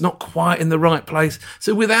someone's not quite in the right place.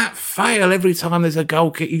 So without fail, every time there's a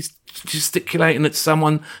goal kick, he's gesticulating at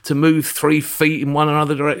someone to move 3 feet in one or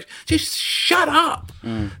other direction. Just shut up.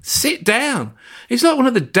 Sit down. It's like one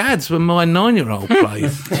of the dads when my 9-year-old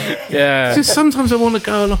plays. Yeah. Just sometimes I want to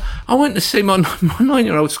go along. I went to see my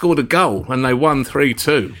 9-year-old scored a goal and they won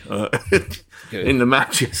 3-2 in the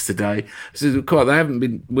match yesterday. So they haven't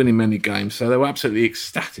been winning many games, so they were absolutely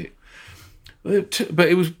ecstatic. But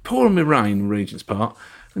it was pouring with rain in Regent's Park,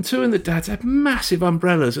 and 2 of the dads had massive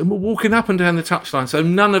umbrellas and were walking up and down the touchline, so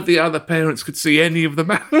none of the other parents could see any of the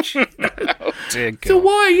match. Oh, dear God. So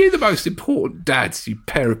why are you the most important dads, you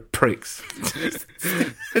pair of pricks?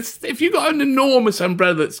 If you've got an enormous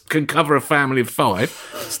umbrella that can cover a family of 5,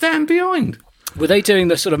 stand behind. Were they doing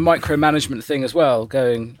the sort of micromanagement thing as well?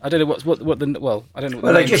 Going, I don't know I don't know.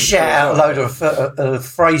 Well, they just shout out a load of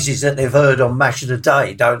phrases that they've heard on Match of the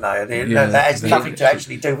Day, don't they? And that has nothing to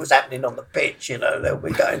actually do what's happening on the pitch. You know, they'll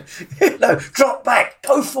be going, drop back,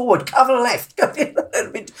 go forward, cover left. They'd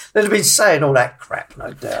have been saying all that crap,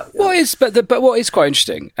 no doubt. But what is quite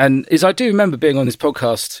interesting, and is I do remember being on this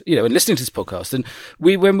podcast, you know, and listening to this podcast, and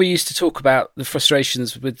when we used to talk about the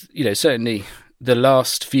frustrations with, you know, certainly the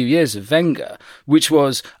last few years of Wenger, which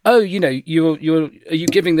was, are you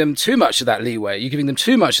giving them too much of that leeway? Are you giving them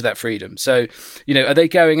too much of that freedom? So, you know, are they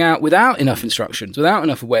going out without enough instructions, without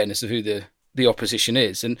enough awareness of who the opposition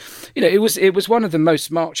is? And, you know, it was one of the most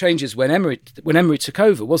marked changes when Emery took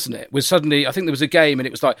over, wasn't it? Was suddenly, I think there was a game and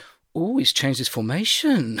it was like, oh, he's changed his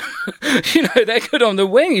formation. You know, they're good on the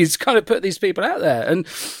wing. He's kind of put these people out there.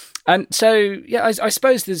 And so, yeah, I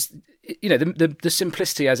suppose there's, you know, the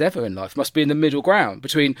simplicity as ever in life must be in the middle ground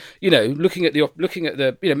between, you know, looking at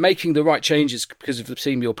the you know, making the right changes because of the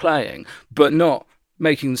team you're playing, but not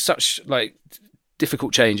making such like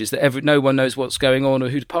difficult changes that no one knows what's going on or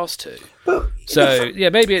who to pass to. So yeah,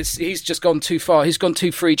 maybe he's just gone too far. He's gone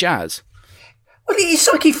too free jazz. Well,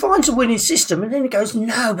 it's like he finds a winning system and then he goes,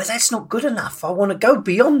 no, but that's not good enough. I want to go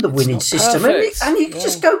beyond the winning system. And you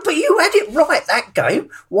just go, but you had it right that game.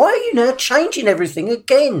 Why are you now changing everything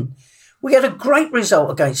again? We had a great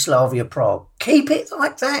result against Slavia Prague. Keep it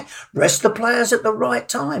like that. Rest the players at the right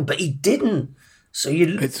time. But he didn't. So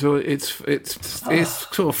it's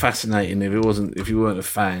sort of fascinating if you weren't a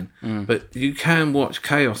fan. But you can watch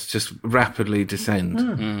chaos just rapidly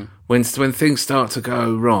descend when things start to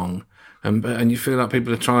go wrong, and you feel like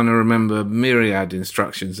people are trying to remember myriad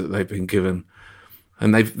instructions that they've been given.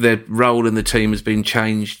 And their role in the team has been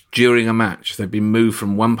changed during a match. They've been moved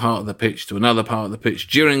from one part of the pitch to another part of the pitch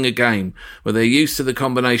during a game where they're used to the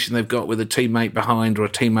combination they've got with a teammate behind or a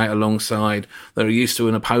teammate alongside. They're used to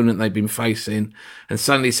an opponent they've been facing. And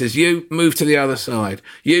suddenly says, you move to the other side.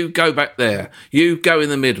 You go back there. You go in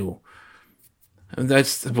the middle. And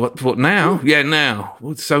that's what now? Yeah, now.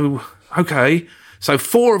 So, okay. So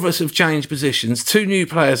 4 of us have changed positions. 2 new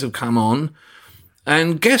players have come on.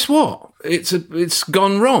 And guess what? It's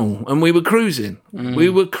gone wrong, and we were cruising. We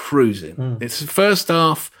were cruising. It's the first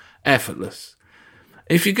half effortless.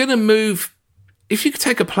 If you're going to move, if you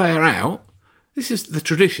take a player out, this is the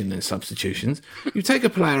tradition in substitutions. You take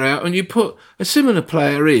a player out and you put a similar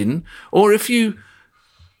player in, or if you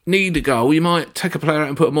need a goal, you might take a player out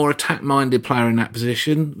and put a more attack-minded player in that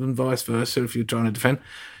position, and vice versa if you're trying to defend.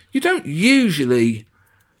 You don't usually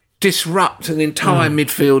disrupt an entire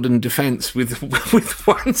midfield and defence with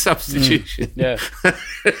one substitution. Yeah.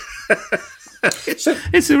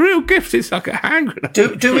 It's a real gift. It's like a hand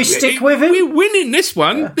grenade. Do we stick with him? We're winning this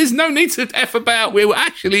one. Yeah. There's no need to F about. We're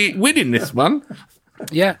actually winning this one.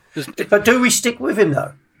 Yeah. But do we stick with him,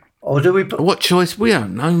 though? Or do we... What choice? We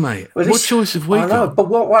don't know, mate. Well, what choice have we got? I know, but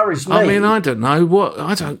what worries me... I mean, I don't know.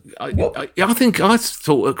 I think I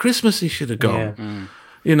thought at Christmas he should have gone. Yeah.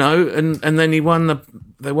 You know, and then they won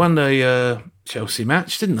the Chelsea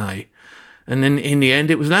match, didn't they? And then in the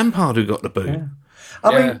end, it was Lampard who got the boot. Yeah.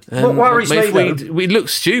 I mean, what worries me, though... We look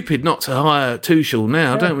stupid not to hire Tuchel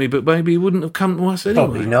now, don't we? But maybe he wouldn't have come to us anyway.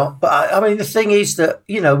 Probably not. But, I mean, the thing is that,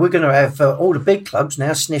 you know, we're going to have all the big clubs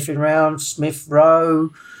now sniffing round, Smith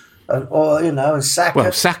Rowe, and Saka.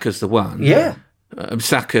 Well, Saka's the one. Yeah.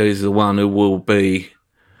 Saka is the one who will be,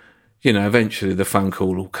 you know, eventually the phone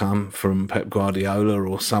call will come from Pep Guardiola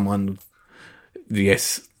or someone.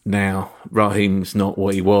 Yes, now Raheem's not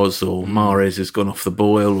what he was, or Mahrez has gone off the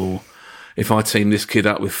boil, or if I team this kid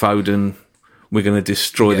up with Foden, we're going to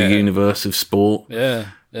destroy the universe of sport. Yeah.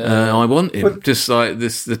 I want him. Just like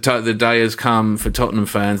this, the day has come for Tottenham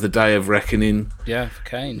fans, the day of reckoning. Yeah, for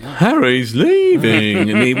Kane. Yeah. Harry's leaving,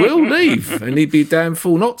 and he will leave, and he'd be damn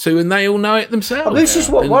fool not to, and they all know it themselves. Well, this is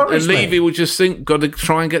what worries me. And Levy will just think, got to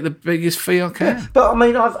try and get the biggest fee I can. Yeah, but I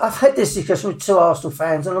mean, I've had this discussion with two Arsenal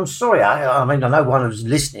fans, and I'm sorry. I mean, I know one of the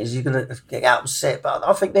listeners is going to get upset, but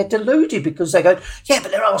I think they're deluded because they go, yeah,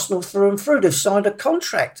 but they're Arsenal through and through. They've signed a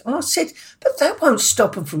contract, and I said, but that won't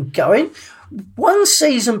stop them from going. One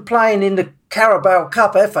season playing in the Carabao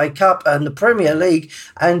Cup, FA Cup and the Premier League,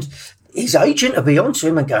 and his agent will be onto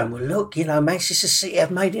him and going, well, look, you know, Manchester City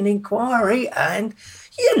have made an inquiry and,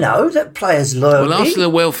 you know, that players loyalty. Well, Arsenal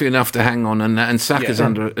are wealthy enough to hang on, and Saka's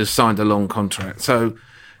has signed a long contract. So,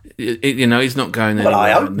 you know, he's not going anywhere. Well,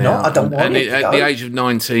 I hope not. I don't want him to at go. the age of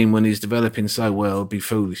 19, when he's developing so well, it'd be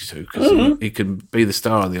foolish to, because he can be the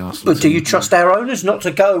star of the Arsenal But do you trust our owners not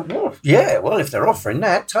to go, well, if they're offering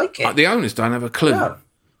that, take it. The owners don't have a clue. No.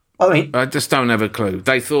 I mean, I just don't have a clue.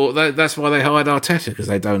 They thought that's why they hired Arteta, because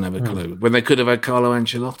they don't have a clue, when they could have had Carlo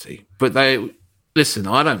Ancelotti. But listen,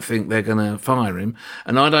 I don't think they're going to fire him,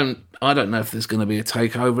 and I don't know if there's going to be a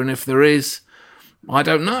takeover, and if there is, I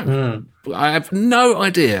don't know. I have no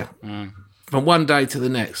idea from one day to the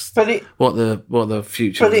next what the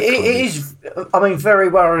future. But it is, I mean, very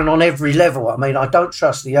worrying on every level. I mean, I don't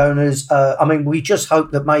trust the owners. I mean, we just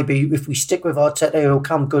hope that maybe if we stick with Arteta, he'll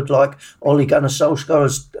come good like Ole Gunnar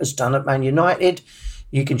Solskjaer has done at Man United.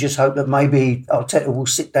 You can just hope that maybe Arteta will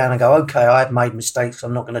sit down and go, okay, I have made mistakes.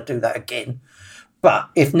 I'm not going to do that again. But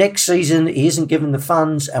if next season he isn't given the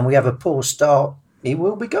funds and we have a poor start, he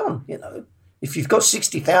will be gone, you know. If you've got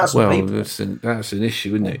 60,000 people... Well, that's an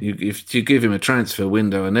issue, isn't it? Do you give him a transfer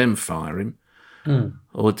window and then fire him?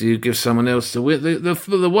 Or do you give someone else the win?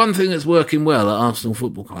 The one thing that's working well at Arsenal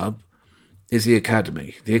Football Club is the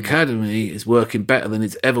academy. The academy is working better than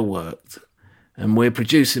it's ever worked. And we're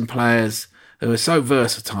producing players who are so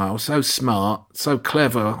versatile, so smart, so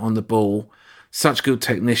clever on the ball, such good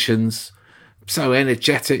technicians, so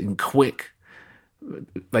energetic and quick.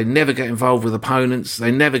 They never get involved with opponents.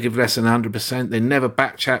 They never give less than 100%. They never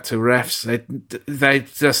backchat to refs. They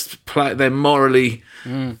just play. They're morally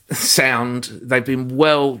sound. They've been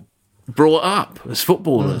well brought up as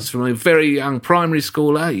footballers from a very young primary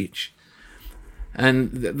school age.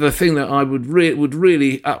 And the thing that I would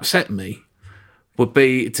really upset me would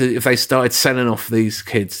be if they started selling off these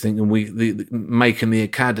kids, thinking making the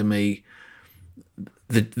academy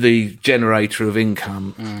the generator of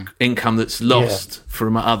income that's lost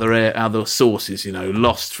from other sources, you know,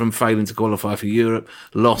 lost from failing to qualify for Europe,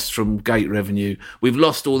 lost from gate revenue. We've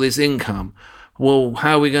lost all this income. Well,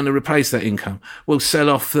 how are we going to replace that income? We'll sell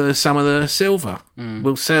off some of the silver.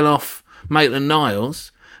 We'll sell off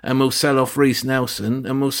Maitland-Niles, and we'll sell off Reece Nelson,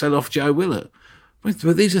 and we'll sell off Joe Willett.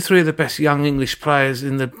 But these are three of the best young English players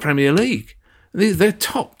in the Premier League. They're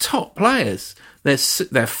top players. They're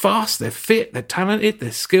fast, they're fit, they're talented,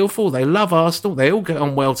 they're skillful, they love Arsenal, they all get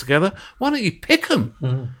on well together. Why don't you pick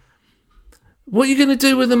them? What are you going to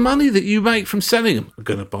do with the money that you make from selling them? I'm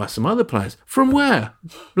going to buy some other players. From where?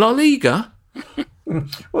 La Liga?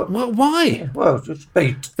 Why? Well, just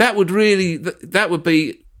that would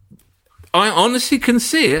be. I honestly can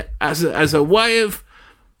see it as a way of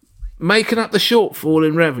making up the shortfall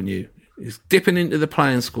in revenue. He's dipping into the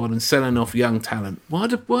playing squad and selling off young talent. Why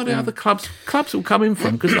do other clubs will come in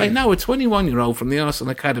from? Because they know a 21-year-old from the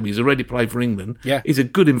Arsenal Academy who's already played for England is a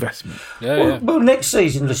good investment. Well, next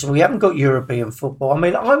season, listen, we haven't got European football. I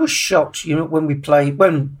mean, I was shocked,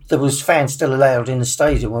 when there was fans still allowed in the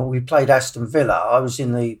stadium, when we played Aston Villa, I was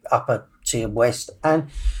in the upper tier West, and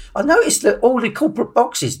I noticed that all the corporate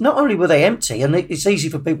boxes, not only were they empty, and it's easy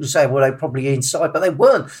for people to say, well, they're probably inside, but they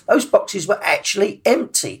weren't. Those boxes were actually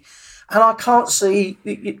empty. And I can't see,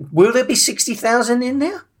 will there be 60,000 in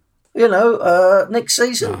there, next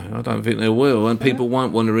season? No, I don't think there will. And people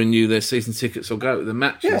won't want to renew their season tickets or go to the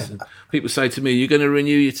matches. Yeah. And people say to me, you're going to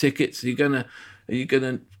renew your tickets? Are you going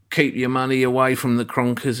to keep your money away from the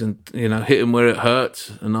Kronkers and, hit them where it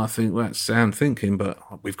hurts? And I think, well, that's sound thinking, but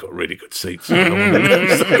we've got really good seats. I don't want to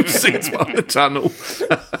lose those seats by the tunnel.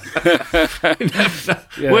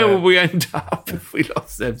 Where will we end up if we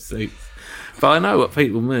lost them seats? But I know what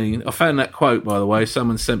people mean. I found that quote, by the way.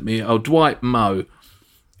 Someone sent me, Dwight Moe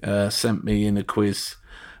sent me in a quiz.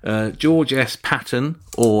 George S. Patton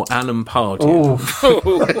or Alan Pardew?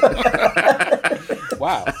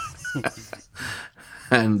 Wow.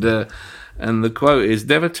 And the quote is,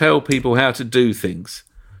 never tell people how to do things.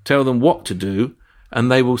 Tell them what to do,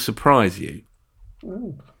 and they will surprise you.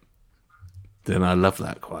 Ooh. Then I love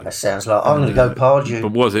that quote. That sounds like I'm going to go Pardew.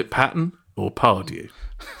 But was it Patton or Pardew?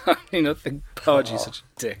 I think Pardew's such a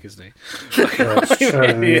dick, isn't he? That's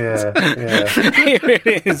true, yeah. He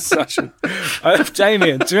really is such a... I love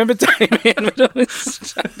Damien. Do you remember Damien with all his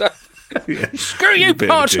stand-up? Screw you,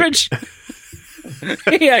 Partridge!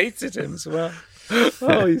 He hated him as well.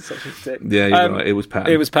 Oh, he's such a dick. Yeah, you're right. It was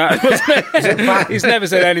Patton. It was Patton, wasn't it? He's never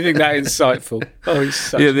said anything that insightful. Oh, he's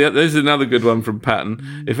such there's another good one from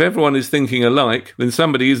Patton. If everyone is thinking alike, then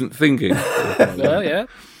somebody isn't thinking. Well, yeah.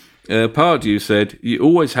 Pardew said, you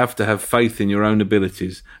always have to have faith in your own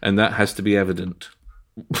abilities, and that has to be evident.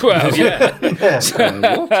 Well, yeah.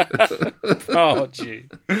 Pardew.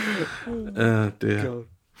 Oh, dear. God.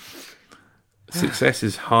 Success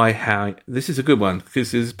is high. This is a good one,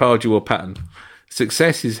 because this is Pardew or Patton.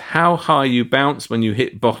 Success is how high you bounce when you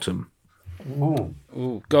hit bottom.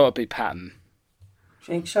 Ooh, gotta be Patton.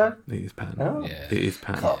 Think so? It is Patton. Oh. Yeah. It is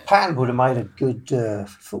Patton. God, Patton would have made a good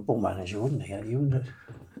football manager, wouldn't he? You wouldn't have...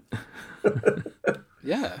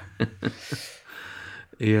 Yeah.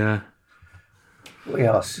 Yeah. What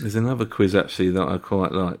else? There's another quiz actually that I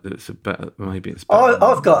quite like. That's about maybe it's. Better.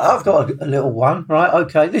 I've got a little one, right?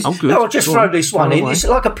 Okay, I'll just throw this one in. It's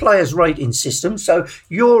like a players' rating system. So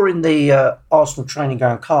you're in the Arsenal training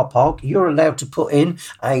ground car park. You're allowed to put in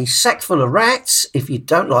a sack full of rats if you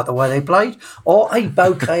don't like the way they played, or a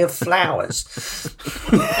bouquet of flowers.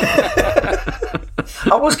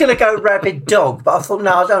 I was going to go rabid dog, but I thought,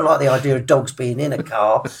 no, I don't like the idea of dogs being in a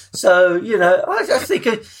car. So, I think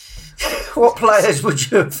what players would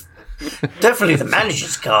you have? Definitely the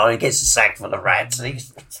manager's car. He gets a sack full of rats.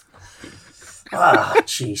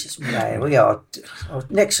 Jesus, man. We are.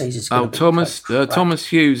 Next season's going to be Thomas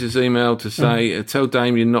Hughes has emailed to say, tell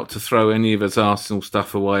Damien not to throw any of his Arsenal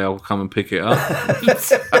stuff away. I'll come and pick it up.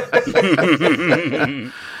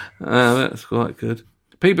 That's quite good.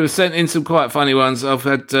 People have sent in some quite funny ones. I've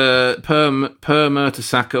had Per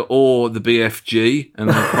Mertesacker or the BFG, and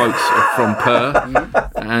the quotes are from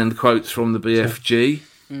Per and quotes from the BFG,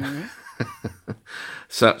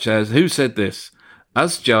 such as, who said this?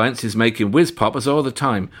 Us Giants is making whiz poppers all the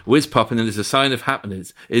time. Whiz popping is a sign of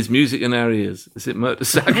happiness. Is music in our ears. Is it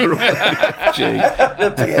Mertesacker or the BFG?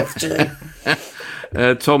 The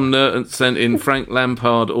BFG. Tom Nerton sent in Frank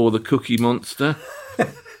Lampard or the Cookie Monster.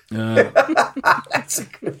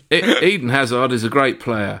 Eden Hazard is a great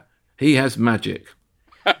player. He has magic.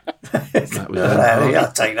 That was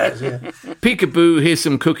I'll take that. Yeah. Peekaboo, here's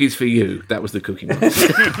some cookies for you. That was the Cookie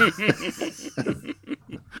Monster.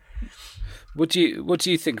 What do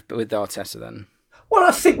you think with Arteta then? Well,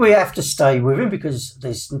 I think we have to stay with him because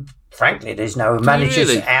there's no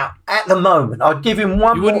managers out at the moment. I'd give him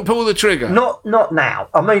one. You wouldn't pull the trigger? Not now.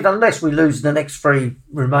 I mean, unless we lose the next 3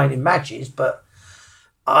 remaining matches, but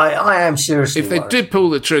I am seriously If they worried. did pull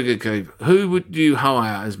the trigger, Gabe, who would you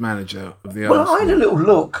hire as manager of the Arsenal? Well, I had a little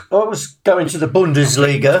look. I was going to the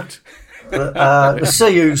Bundesliga. The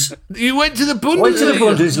CU's. You went to the Bundesliga? Went to the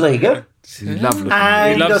Bundesliga. Lovely.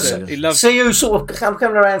 He loves it. CU sort of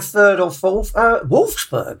coming around 3rd or 4th.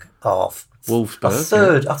 Wolfsburg half. Wolfsburg. A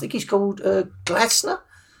 3rd. Yeah. I think he's called Glasner.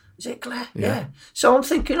 Is it Glasner? Yeah. So I'm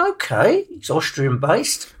thinking, okay, it's Austrian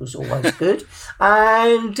based. Was always good.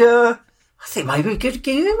 And I think maybe we could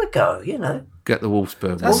give him a go, Get the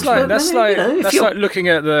Wolfsburg. That's like looking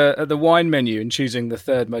at the wine menu and choosing the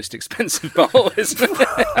 3rd most expensive bottle, isn't it?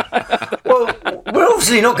 Well, we're all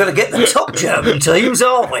obviously not going to get the top German teams,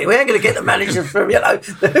 are we? We ain't going to get the manager from,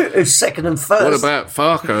 who's second and first. What about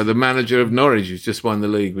Farke, the manager of Norwich, who's just won the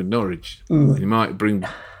league with Norwich? He might bring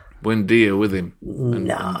Buendia with him.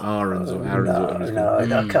 And Aarons or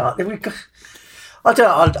Aarons. I can't. I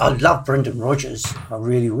don't. I love Brendan Rodgers. I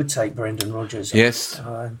really would take Brendan Rodgers. Yes,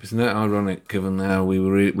 isn't that ironic? Given now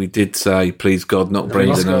we did say, please God, not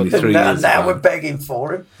Brendan, only 3 years. Now we're begging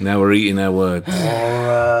for him. Now we're eating our words.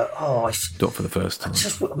 Or not for the first time.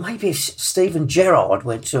 Maybe if Steven Gerrard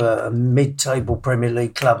went to a mid-table Premier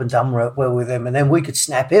League club and done well with him, and then we could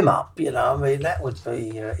snap him up. That would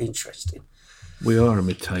be interesting. We are a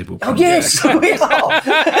mid-table. Oh, yes, we are.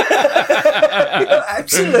 You're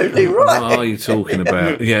absolutely right. What are you talking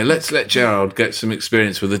about? Yeah, let's let Gerrard get some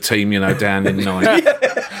experience with the team, down in ninth.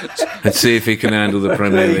 And see if he can handle the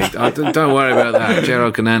Premier League. Don't worry about that.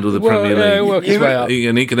 Gerrard can handle the Premier League. Work his way up.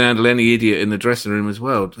 And he can handle any idiot in the dressing room as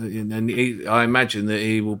well. And I imagine that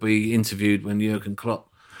he will be interviewed when Jurgen Klopp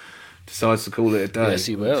decides to call it a day. Yes,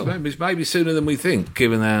 he will. Maybe sooner than we think,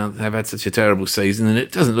 given how they've had such a terrible season. And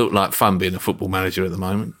it doesn't look like fun being a football manager at the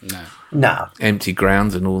moment. No. Empty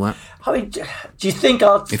grounds and all that. I mean, do you think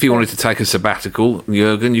if he wanted to take a sabbatical,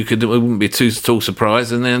 Jurgen, it wouldn't be too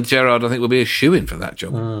surprised, and then Gerrard, I think, would be a shoo-in for that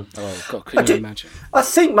job. Oh God, can you imagine? I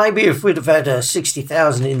think maybe if we'd have had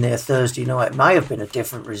 60,000 in there Thursday night, it may have been a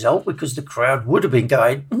different result because the crowd would have been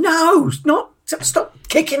going, no, stop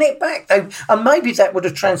kicking it back. And maybe that would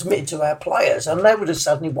have transmitted to our players, and they would have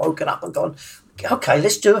suddenly woken up and gone, okay,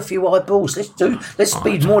 let's do a few high balls. Let's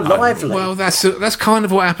be more lively. Well, that's kind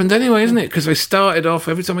of what happened anyway, isn't it? Because they started off,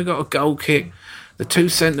 every time we got a goal kick, the two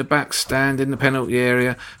centre-backs stand in the penalty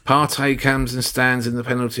area, Partey comes and stands in the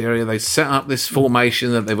penalty area. They set up this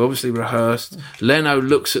formation that they've obviously rehearsed. Leno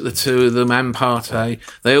looks at the two of them and Partey.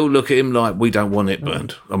 They all look at him like, we don't want it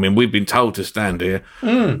burnt. I mean, we've been told to stand here.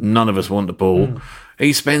 None of us want the ball.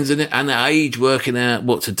 He spends an age working out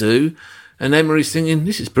what to do. And Emery's thinking,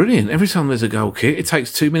 this is brilliant. Every time there's a goal kick, it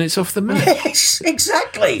takes 2 minutes off the match. Yes,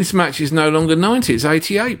 exactly. This match is no longer 90. It's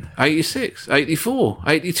 88, 86, 84,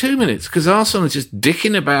 82 minutes. Because Arsenal is just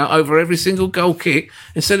dicking about over every single goal kick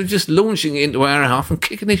instead of just launching it into our half and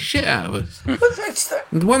kicking the shit out of us.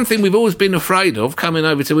 And the one thing we've always been afraid of coming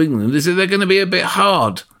over to England is that they're going to be a bit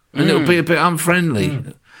hard and it'll be a bit unfriendly.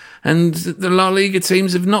 And the La Liga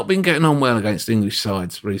teams have not been getting on well against English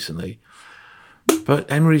sides recently.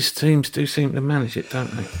 But Emery's teams do seem to manage it, don't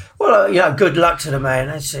they? Well, good luck to the man.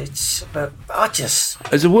 But I just...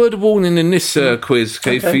 As a word of warning in this quiz,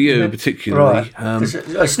 Keith, for you particularly... Right.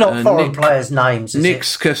 It's not foreign players' names, is Nick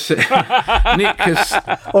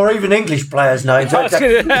or even English players' names. Not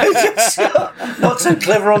so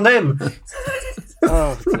clever on them.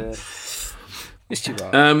 Oh, dear. Yes, you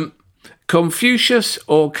are. Confucius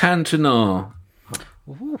or Cantona?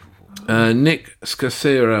 Nick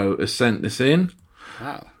Scacero has sent this in.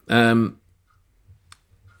 Wow.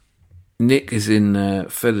 Nick is in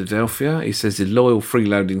Philadelphia. He says, he's loyal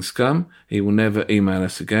freeloading scum. He will never email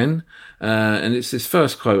us again. And it's his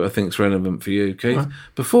first quote I think is relevant for you, Keith. Right.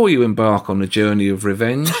 Before you embark on a journey of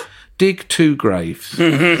revenge, dig 2 graves.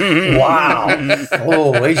 Wow.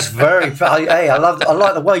 Oh, he's very... Hey, I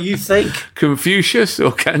like the way you think. Confucius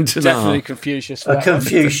or Cantona? Definitely Confucius.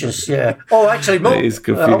 Confucius, yeah. Oh, actually, it is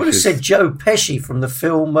Confucius. I would have said Joe Pesci from the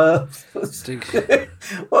film... what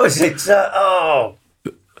was it?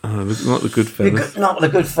 Not the Goodfellas. Not the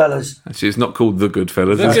Goodfellas. Actually, it's not called the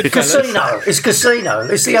Goodfellas. Casino. It's Casino.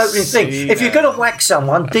 It's the opening thing. If you're going to whack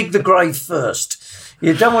someone, dig the grave first.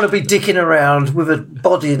 You don't want to be dicking around with a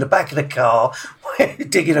body in the back of the car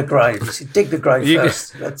digging a grave. So dig the grave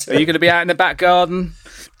first. Are you going to be out in the back garden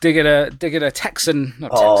digging a Texan?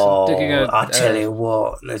 I tell you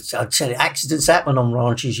what. I tell you, accidents happen on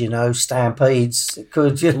ranches. Stampedes. It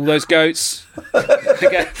could. All those goats. they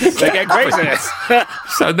get crazy.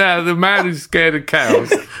 So now the man who's scared of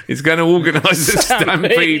cows is going to organise a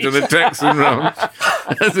stampede on a Texan ranch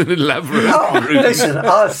as an elaborate route. Listen,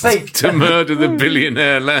 I think to murder the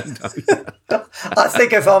billionaire landowner. I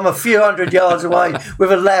think if I'm a few hundred yards away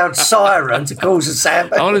with a loud siren to cause a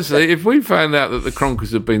stampede. Honestly, if we found out that the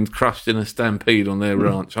Kronkers have been crushed in a stampede on their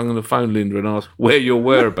ranch, I'm going to phone Linda and ask where your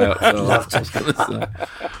whereabouts are. I was going to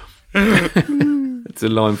say. It's a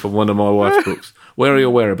line from one of my wife's books. Where are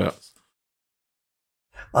your whereabouts?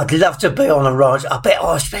 I'd love to be on a ranch. I bet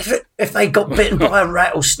if they got bitten by a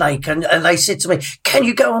rattlesnake and they said to me, can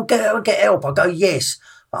you go and get help? I go, yes,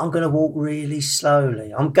 but I'm going to walk really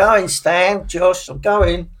slowly. I'm going, Stan, Josh, I'm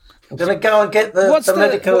going. I'm going to go and get the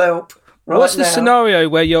medical help. Right What's the now. scenario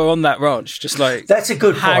where you're on that ranch, just like That's a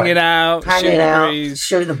good point. hanging out,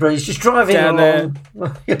 Shooting the breeze, just driving down along.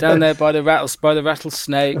 down there by the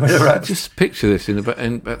rattlesnake? Just picture this in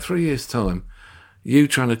about 3 years' time. You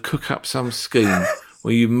trying to cook up some scheme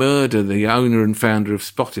where you murder the owner and founder of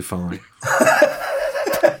Spotify.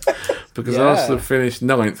 Because Arsenal finished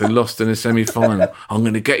 9th and lost in a semi-final. I'm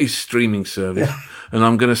going to get his streaming service and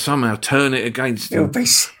I'm going to somehow turn it against him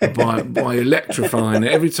by electrifying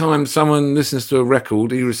it. Every time someone listens to a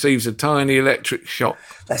record, he receives a tiny electric shock.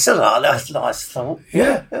 That's a nice thought.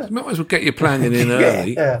 Yeah. You might as well get your planning in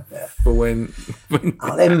early for when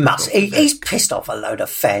there must. He's pissed off a load of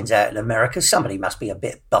fans out in America. Somebody must be a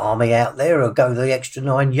bit balmy out there or go the extra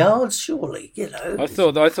 9 yards, surely, you know. I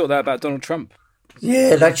thought that about Donald Trump.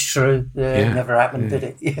 Yeah, that's true. It never happened, did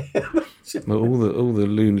it? Yeah. Well, all the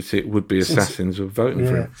lunatic would-be assassins were voting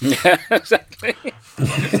for him. Yeah, exactly.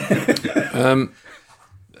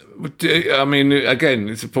 I mean, again,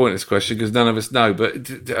 it's a pointless question because none of us know. But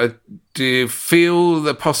do you feel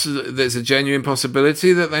there's a genuine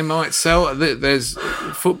possibility that they might sell? There's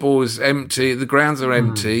football is empty, the grounds are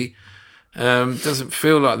empty. Doesn't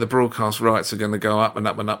feel like the broadcast rights are going to go up and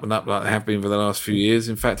up and up and up like they have been for the last few years.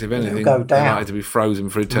 In fact, if anything, they're likely to be frozen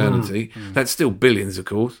for eternity. That's still billions, of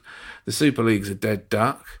course. The Super League's a dead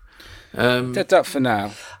duck. Dead duck for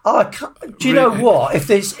now. Do you know what? If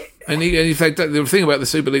there's And if they, the thing about the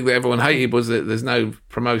Super League that everyone hated was that there's no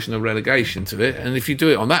promotion or relegation to it. And if you do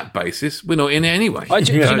it on that basis, we're not in it anyway.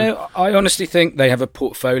 I honestly think they have a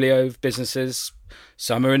portfolio of businesses.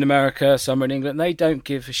 Some are in America, some are in England. They don't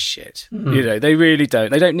give a shit. You know, they really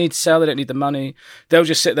don't. They don't need to sell. They don't need the money. They'll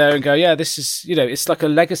just sit there and go, yeah, this is, you know, it's like a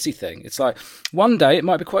legacy thing. It's like one day it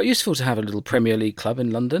might be quite useful to have a little Premier League club in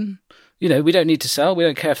London. You know, we don't need to sell. We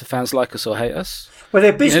don't care if the fans like us or hate us. Well,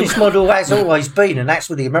 their business model has always been, and that's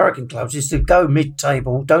with the American clubs, is to go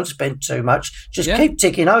mid-table, don't spend too much, just keep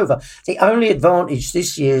ticking over. The only advantage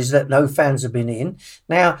this year is that no fans have been in.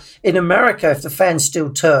 Now, in America, if the fans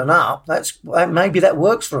still turn up, maybe that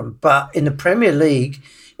works for them. But in the Premier League,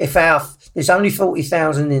 there's only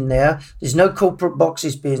 40,000 in there, there's no corporate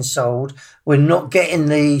boxes being sold, we're not getting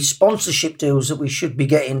the sponsorship deals that we should be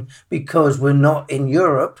getting because we're not in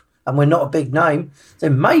Europe, and we're not a big name,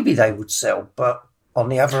 then maybe they would sell. But on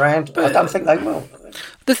the other hand, I don't think they will.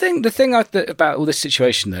 The thing about all this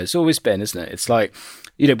situation, though, it's always been, isn't it? It's like,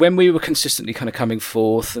 you know, when we were consistently kind of coming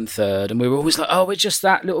fourth and third, and we were always like, oh, we're just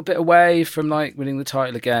that little bit away from like winning the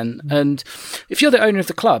title again. And if you're the owner of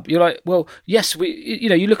the club, you're like, well, yes,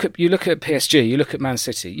 you look at PSG, you look at Man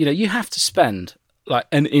City, you know, you have to spend like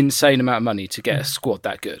an insane amount of money to get a squad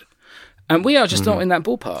that good. And we are just not in that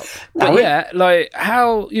ballpark. No, but like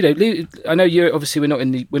how, you know, I know Europe, obviously we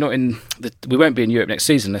won't be in Europe next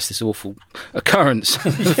season unless this awful occurrence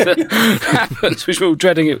happens, which we're all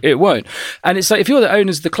dreading it won't. And it's like, if you're the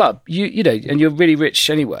owners of the club, you know, and you're really rich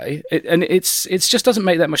anyway, it's just doesn't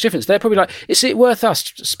make that much difference. They're probably like, is it worth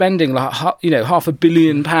us spending like, £500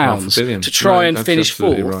 million to try and finish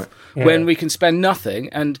fourth when we can spend nothing?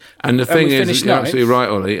 And the thing is, you're absolutely right,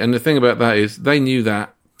 Ollie. And the thing about that is they knew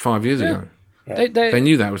that 5 years ago. Yeah. They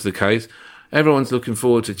knew that was the case. Everyone's looking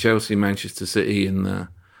forward to Chelsea, Manchester City in the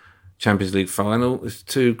Champions League final. It's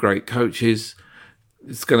two great coaches.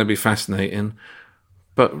 It's going to be fascinating.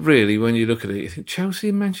 But really, when you look at it, you think Chelsea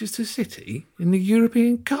and Manchester City in the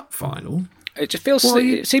European Cup final? It just feels,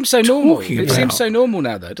 it seems so normal. It seems so normal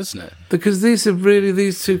now, though, doesn't it? Because these are really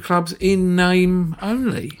these two clubs in name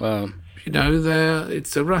only. Well, you know,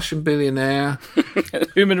 it's a Russian billionaire,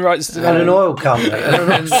 human rights, and an oil company.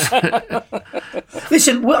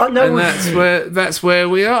 Listen, I know, and that's where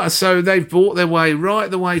we are. So they've bought their way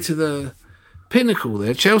right the way to the pinnacle.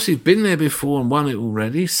 There, Chelsea's been there before and won it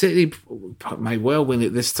already. City may well win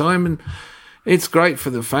it this time, and it's great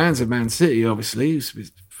for the fans of Man City. Obviously,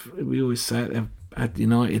 we always say it, they've had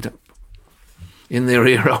United in their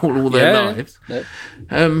ear hole all their lives. Yeah.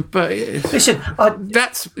 But listen,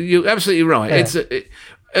 you're absolutely right. Yeah.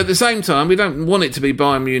 At the same time, we don't want it to be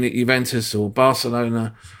Bayern Munich, Juventus, or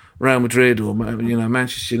Barcelona, Real Madrid, or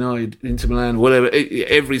Manchester United, Inter Milan, whatever.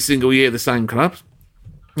 Every single year, the same clubs.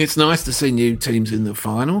 It's nice to see new teams in the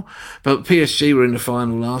final, but PSG were in the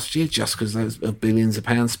final last year just because there was billions of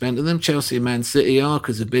pounds spent on them. Chelsea and Man City are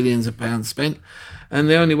because of billions of pounds spent. And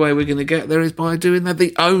the only way we're going to get there is by doing that.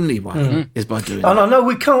 The only way is by doing that. And I know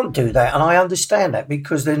we can't do that, and I understand that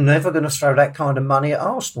because they're never going to throw that kind of money at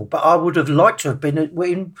Arsenal. But I would have liked to have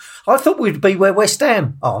been I thought we'd be where West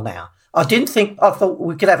Ham are now. I thought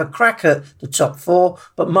we could have a crack at the top 4,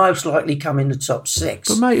 but most likely come in the top 6.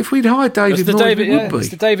 But mate, if we'd hired David Moyes, we would be. It's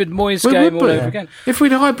the David Moyes game all over again. If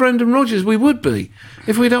we'd hired Brendan Rodgers, we would be.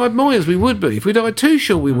 If we'd hired Moyes, we would be. If we'd hired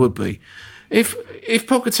Tuchel, we would be. If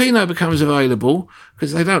Pochettino becomes available,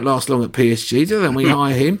 because they don't last long at PSG, then we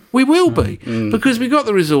hire him, we will be. Because we got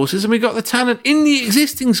the resources and we got the talent in the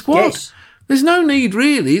existing squad. Yes. There's no need,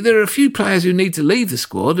 really. There are a few players who need to leave the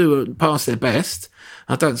squad who are past their best.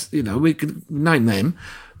 We could name them.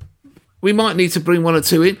 We might need to bring 1 or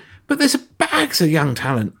 2 in, but there's bags of young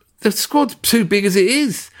talent. The squad's too big as it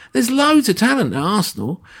is. There's loads of talent at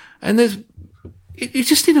Arsenal, and you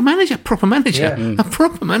just need a manager, a proper manager,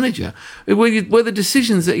 where the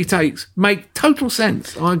decisions that he takes make total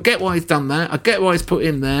sense. I get why he's done that. I get why he's put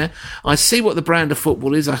in there. I see what the brand of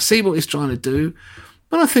football is. I see what he's trying to do.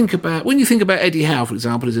 When you think about Eddie Howe, for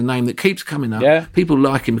example, is a name that keeps coming up. People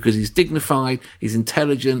like him because he's dignified, he's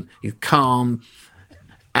intelligent, he's calm,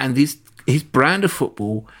 and his brand of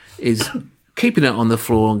football is keeping it on the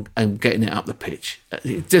floor and getting it up the pitch.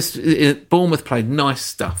 Bournemouth played nice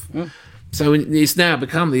stuff. So it's now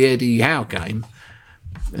become the Eddie Howe game.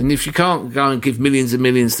 And if you can't go and give millions and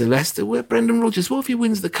millions to Leicester, Brendan Rodgers, what if he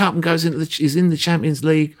wins the cup and is in the Champions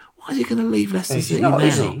League? Why is he going to leave Leicester City now?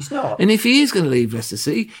 He's not. And if he is going to leave Leicester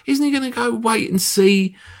City, isn't he going to go wait and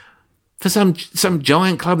see for some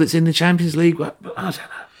giant club that's in the Champions League? I don't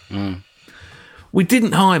know. We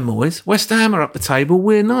didn't hire Moyes. West Ham are up the table.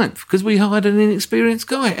 We're 9th because we hired an inexperienced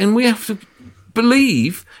guy. And we have to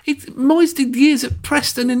believe... Moyes did years at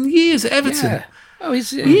Preston and years at Everton. Yeah.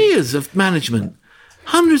 Years of management.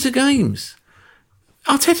 Hundreds of games.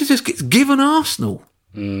 Arteta just gets given Arsenal.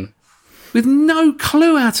 With no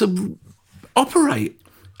clue how to operate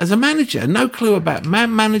as a manager, no clue about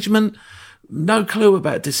man management, no clue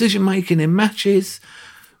about decision-making in matches,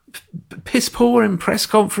 piss poor in press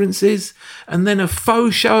conferences, and then a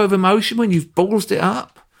faux show of emotion when you've ballsed it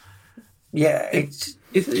up. Yeah,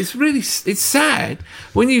 it's really sad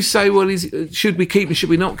when you say, well, should we keep him, should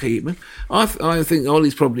we not keep him? I think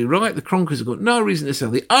Ollie's probably right. The Kroenkes have got no reason to sell.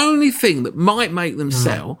 The only thing that might make them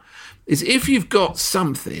sell is if you've got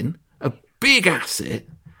something... big asset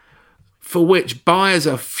for which buyers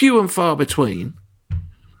are few and far between,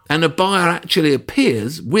 and a buyer actually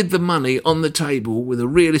appears with the money on the table with a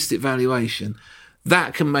realistic valuation,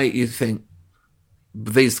 that can make you think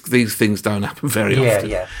these things don't happen very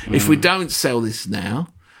often. If we don't sell this now,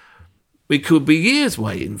 we could be years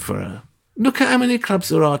waiting for a... Look at how many clubs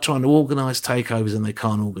there are trying to organise takeovers and they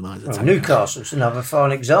can't organise a takeover. Newcastle's another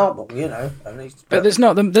fine example, But there's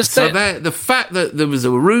not them. The fact that there was a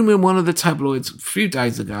rumour in one of the tabloids a few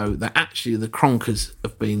days ago that actually the Kroenkes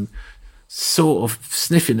have been sort of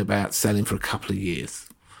sniffing about selling for a couple of years,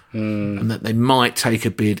 and that they might take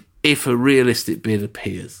a bid if a realistic bid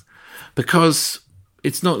appears, because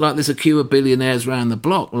it's not like there's a queue of billionaires around the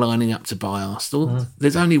block lining up to buy Arsenal.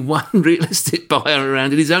 There's only one realistic buyer around,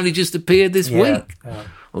 and he's only just appeared this week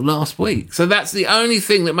or last week. So that's the only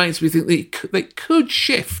thing that makes me think that they could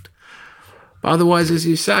shift. But otherwise, as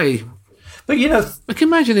you say... But, I can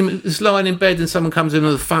imagine him just lying in bed and someone comes in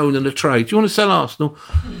with a phone and a tray. Do you want to sell Arsenal?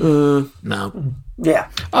 No. Yeah.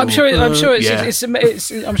 I'm sure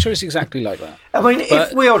it's exactly like that. I mean,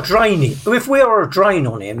 if we are a drain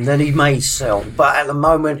on him, then he may sell. But at the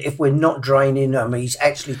moment, if we're not draining him, he's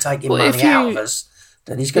actually taking money out of us,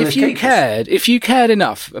 then he's going to keep us. If you cared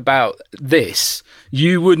enough about this,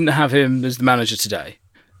 you wouldn't have him as the manager today.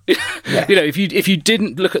 Yeah. If you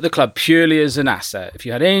didn't look at the club purely as an asset, if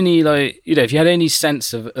you had any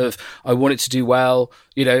sense of I want it to do well,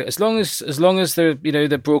 as long as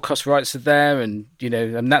the broadcast rights are there, and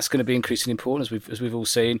and that's going to be increasingly important as we've all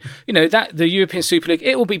seen. That the European Super League,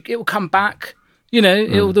 it will come back.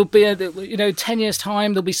 There'll be 10 years'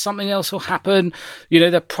 time, there'll be something else will happen.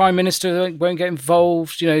 The Prime Minister won't get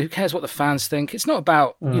involved. Who cares what the fans think? It's not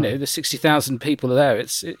about, the 60,000 people are there.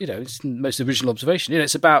 It's the most original observation.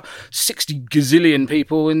 It's about 60 gazillion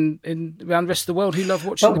people in around the rest of the world who love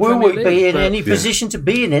watching the Premier League. But will we be in any position to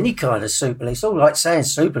be in any kind of Super League? It's all like saying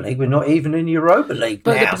Super League. We're not even in Europa League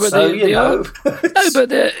now. No,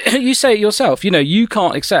 but you say it yourself. You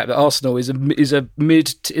can't accept that Arsenal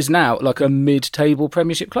is now like a mid-table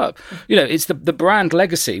Premiership club. It's the brand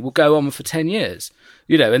legacy will go on for 10 years.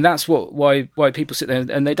 And that's why people sit there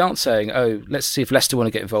and they aren't saying, oh, let's see if Leicester want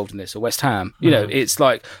to get involved in this, or West Ham. It's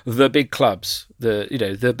like the big clubs,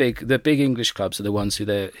 the big English clubs are the ones who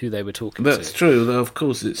they were talking to. That's true, though. Of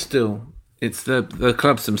course, it's the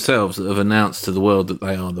clubs themselves that have announced to the world that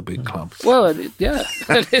they are the big clubs. Well, yeah,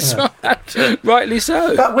 it's rightly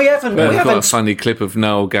so. But we haven't. Got a funny clip of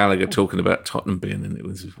Noel Gallagher talking about Tottenham being, and it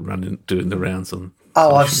was doing the rounds on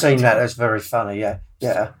Oh, I've seen that. That's very funny.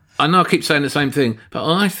 Yeah. I know I keep saying the same thing, but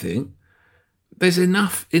I think there's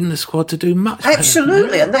enough in the squad to do much better.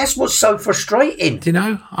 Absolutely, and that's what's so frustrating. You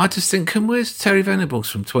know, I just think, where's Terry Venables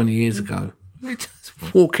from 20 years ago?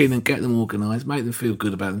 Just walk in and get them organised, make them feel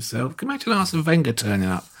good about themselves. Can you imagine Arsene Wenger turning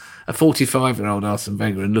up, a 45-year-old Arsene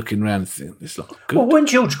Wenger, and looking around and thinking, it's not good. Well, when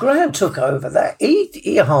George Graham took over that,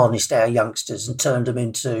 he harnessed our youngsters and turned them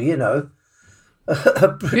into,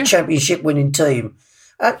 a championship-winning team.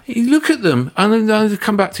 You look at them, and then to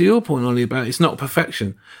come back to your point, Ollie, about it's not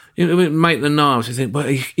perfection. You know, Maitland-Niles, you think, well,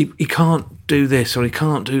 he can't do this or he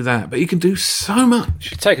can't do that, but he can do so much.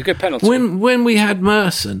 He take a good penalty. When we had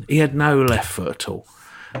Merson, he had no left foot at all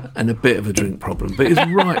and a bit of a drink problem, but his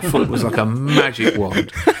right foot was like a magic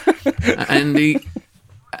wand. And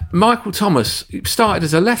Michael Thomas started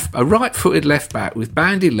as a right-footed left-back with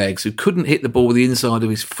bandy legs who couldn't hit the ball with the inside of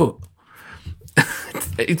his foot.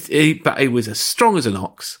 But he was as strong as an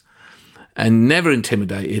ox and never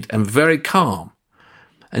intimidated and very calm.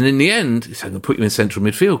 And in the end, it's going to put you in central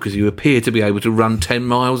midfield because you appear to be able to run 10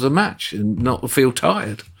 miles a match and not feel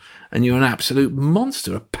tired. And you're an absolute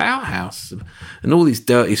monster, a powerhouse. And all these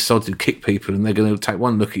dirty sods who kick people, and they're going to take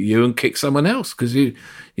one look at you and kick someone else because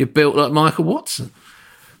you're built like Michael Watson.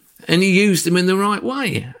 And you used him in the right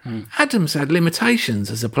way. Adams had limitations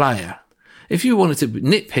as a player. If you wanted to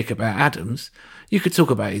nitpick about Adams, you could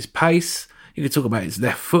talk about his pace, you could talk about his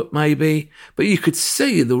left foot maybe, but you could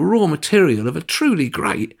see the raw material of a truly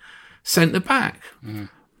great centre-back.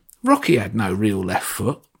 Rocky had no real left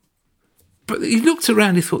foot, but he looked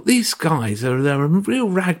around, he thought, these guys they're a real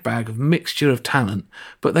ragbag of mixture of talent,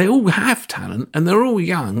 but they all have talent, and they're all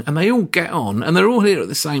young, and they all get on, and they're all here at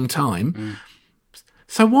the same time.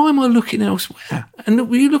 So why am I looking elsewhere? And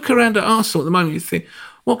when you look around at Arsenal at the moment, you think,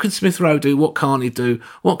 what can Smith Rowe do? What can't he do?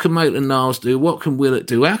 What can Maitland-Niles do? What can Willett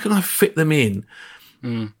do? How can I fit them in?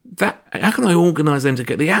 How can I organise them to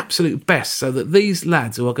get the absolute best so that these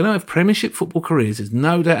lads who are going to have Premiership football careers, there's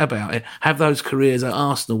no doubt about it, have those careers at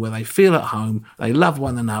Arsenal where they feel at home, they love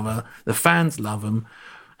one another, the fans love them.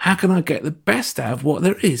 How can I get the best out of what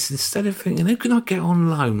there is instead of thinking, who can I get on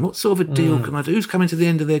loan? What sort of a deal can I do? Who's coming to the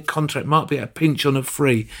end of their contract? Might be a pinch on a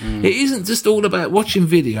free. It isn't just all about watching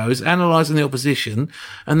videos, analysing the opposition,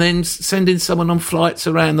 and then sending someone on flights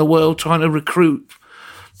around the world trying to recruit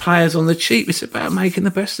players on the cheap. It's about making the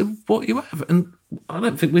best of what you have. And I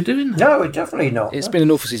don't think we're doing that. No, we're definitely not. It's been an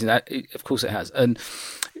awful season. Of course it has. And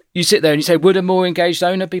you sit there and you say, would a more engaged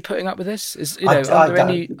owner be putting up with this?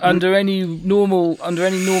 Under any normal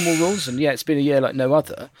rules? And it's been a year like no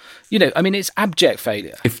other. It's abject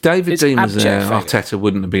failure. If David Dean was there, Arteta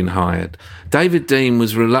wouldn't have been hired. David Dean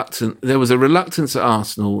was reluctant. There was a reluctance at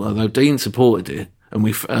Arsenal, although Dean supported it. And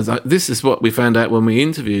this is what we found out when we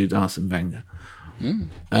interviewed Arsene Wenger,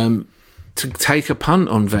 to take a punt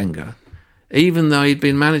on Wenger, even though he'd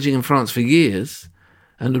been managing in France for years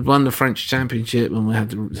and had won the French Championship and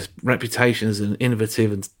had the reputation as an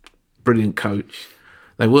innovative and brilliant coach.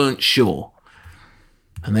 They weren't sure.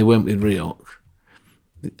 And they went with Rioch,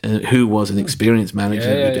 who was an experienced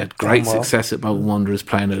manager who had great success at Bolton Wanderers,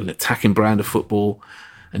 playing an attacking brand of football,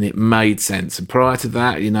 and it made sense. And prior to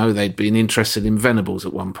that, they'd been interested in Venables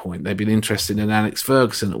at one point. They'd been interested in Alex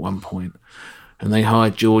Ferguson at one point. And they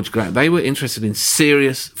hired George Graham. They were interested in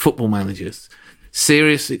serious football managers,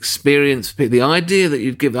 serious experience. The idea that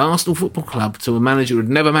you'd give Arsenal Football Club to a manager who had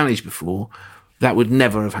never managed before, that would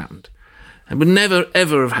never have happened. It would never,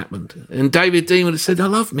 ever have happened. And David Dean would have said, I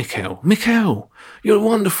love Mikel. Mikel, you're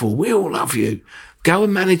wonderful. We all love you. Go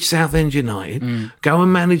and manage Southend United. Go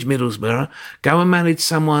and manage Middlesbrough. Go and manage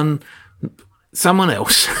someone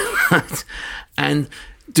else. And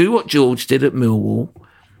do what George did at Millwall.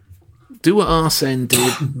 Do what Arsene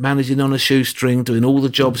did, managing on a shoestring, doing all the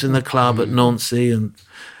jobs in the club at Nancy, and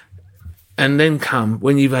then come,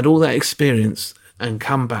 when you've had all that experience, and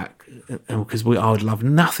come back, because I would love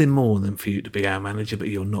nothing more than for you to be our manager, but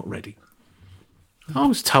you're not ready. I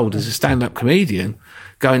was told as a stand-up comedian,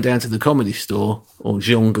 going down to the Comedy Store, or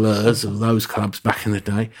Jongleurs, or those clubs back in the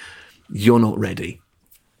day, you're not ready.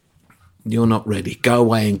 You're not ready. Go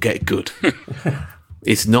away and get good.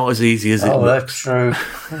 It's not as easy as it looks. Oh, that's true.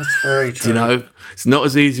 That's very true. It's not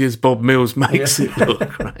as easy as Bob Mills makes it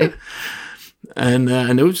look, right? And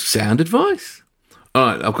it was sound advice. All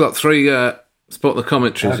right, I've got 3 spot the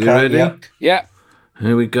commentaries. Okay, you ready? Yeah.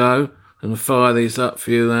 Here we go. I'm going to fire these up for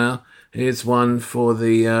you now. Here's one for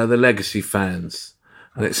the legacy fans.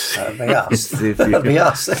 Let's see. That'll be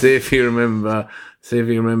us. See if you remember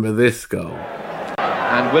this goal.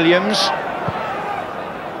 And Williams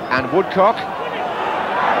and Woodcock.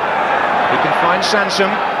 He can find Sansom,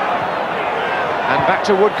 and back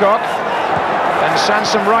to Woodcock. And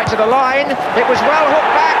Sansom right to the line. It was well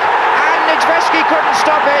hooked back, and Nedvesky couldn't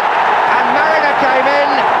stop it. And Mariner came in,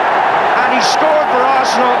 and he scored for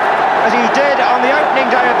Arsenal, as he did on the opening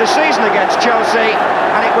day of the season against Chelsea.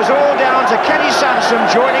 And it was all down to Kenny Sansom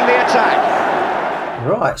joining the attack.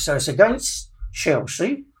 Right, so it's against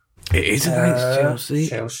Chelsea. It is against Chelsea.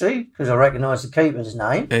 Chelsea, because I recognise the keeper's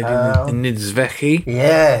name. Nedvesky.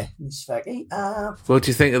 Yeah, Nedvesky. What do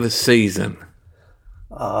you think of the season?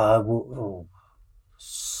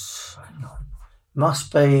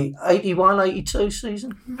 Must be 81, 82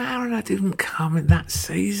 season. Mariner didn't come in that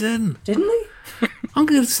season. Didn't he? I'm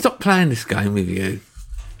going to stop playing this game with you.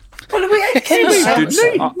 Well, we had Kenny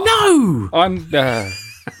Sansom. No! I'm.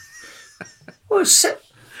 Well,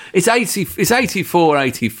 It's 84,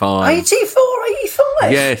 85. 84,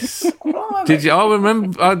 85? Yes. Did you? I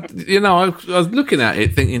remember, I was looking at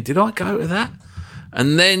it thinking, did I go to that?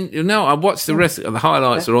 And then, I watched the rest of the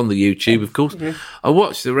highlights are on the YouTube, of course. Yeah. I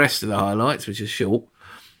watched the rest of the highlights, which are short,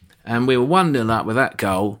 and we were 1-0 up with that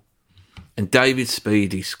goal, and David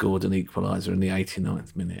Speedie scored an equaliser in the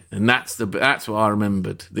 89th minute. And that's what I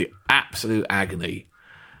remembered, the absolute agony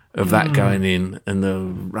of that going in and the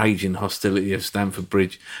raging hostility of Stamford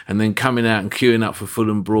Bridge, and then coming out and queuing up for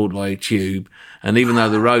Fulham Broadway Tube. And even though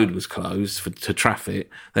the road was closed to traffic,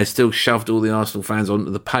 they still shoved all the Arsenal fans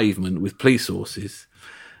onto the pavement with police horses.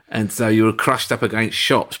 And so you were crushed up against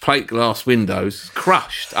shops, plate glass windows,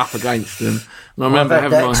 crushed up against them. And I remember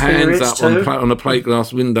having my hands up on a plate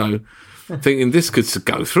glass window, thinking this could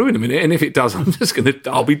go through in a minute, and if it does,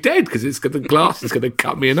 I'll be dead because the glass is going to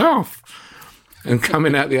cut me in half. And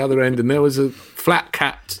coming out the other end, and there was a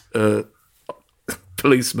flat-capped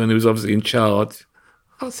policeman who was obviously in charge.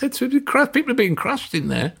 I said to him, people are being crushed in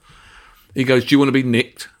there. He goes, do you want to be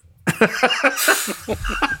nicked?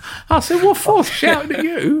 I said, what for? Shouting at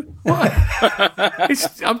you? What?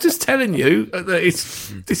 I'm just telling you that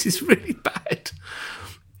this is really bad.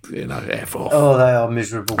 Therefore. Oh, they are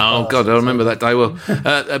miserable. Oh, God, I remember that day well.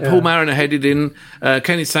 Paul Mariner headed in.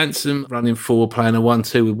 Kenny Sansom running forward, playing a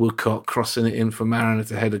 1-2 with Woodcock, crossing it in for Mariner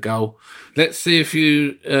to head a goal. Let's see if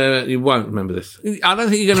you won't remember this. I don't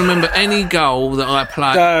think you're going to remember any goal that I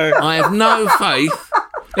played. No. I have no faith.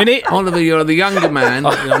 In it? Oliver, you're the younger man.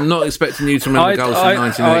 I'm not expecting you to remember goals from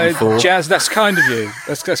 1984. Jazz, that's kind of you.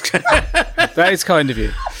 That is kind of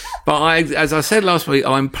you. But as I said last week,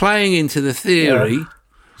 I'm playing into the theory... Yeah.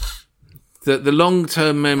 That the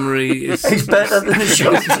long-term memory is better than the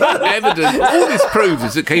short-term. Evidence. All this proves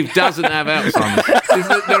is that Keith doesn't have Alzheimer's. Is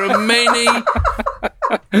that there are many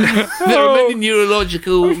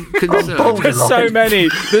neurological concerns.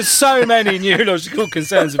 There's so many neurological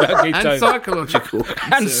concerns about Keith and psychological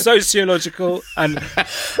and sociological and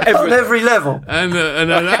on every level and an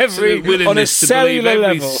absolute willingness to believe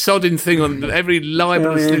every sodding thing on every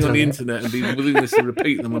libelous thing on the internet and be willingness to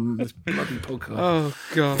repeat them on this bloody podcast. Oh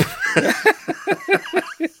God.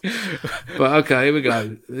 But okay, here we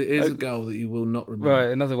go. Here's a goal that you will not remember. Right,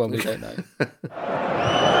 another one we don't know.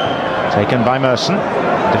 Taken by Merson,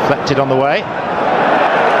 deflected on the way.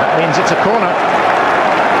 That means it's a corner.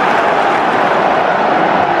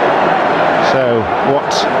 So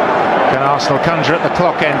what can Arsenal conjure at the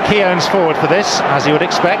clock end? Keown's forward for this, as you would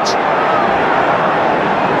expect.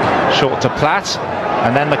 Short to Platt,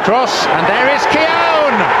 and then the cross, and there is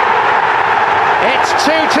Keown! It's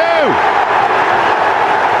 2-2!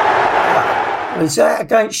 Is that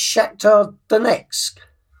against Shakhtar Donetsk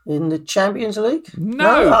in the Champions League?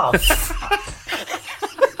 No.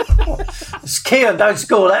 Keown don't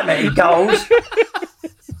score that many goals.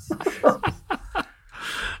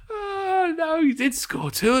 Oh, no, he did score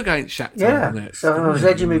 2 against Shakhtar Donetsk. So I was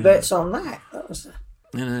edging my bets on that. That was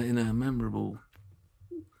in a memorable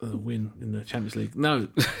win in the Champions League. No.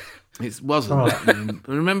 It wasn't. Right.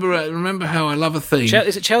 Remember how I love a theme.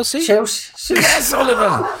 Is it Chelsea? Chelsea. Yes,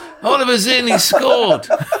 Oliver. Oliver's in. He scored.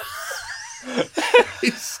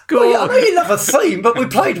 He scored. Well, I know you love a theme, but we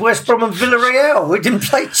played West Brom and Villarreal. We didn't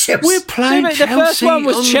play Chelsea. We're playing Chelsea. The first one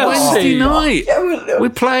was on Chelsea. Wednesday night. Yeah, we're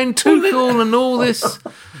playing Tuchel and all this.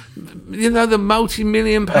 The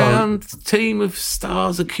multi-million-pound team of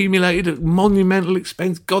stars accumulated at monumental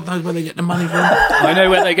expense. God knows where they get the money from. I know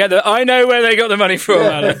where they got the money from,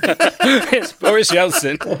 Alan. It's Boris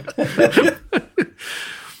Yeltsin.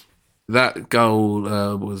 That goal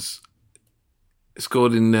was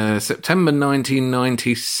scored in September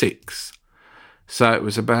 1996. So it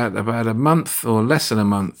was about a month or less than a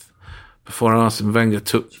month before Arsene Wenger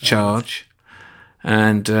took charge,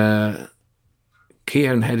 and.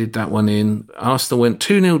 Keown headed that one in. Arsenal went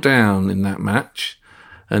 2-0 down in that match.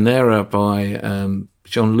 An error by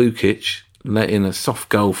John Lukic let in a soft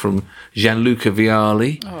goal from Gianluca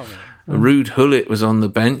Vialli. Ruud Gullit was on the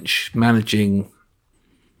bench managing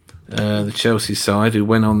the Chelsea side, who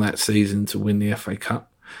went on that season to win the FA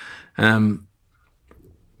Cup. And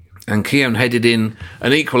Keown headed in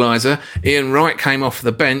an equaliser. Ian Wright came off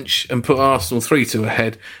the bench and put Arsenal 3-2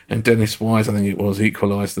 ahead. And Dennis Wise, I think it was,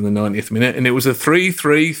 equalised in the 90th minute. And it was a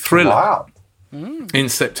 3-3 thriller. Wow. In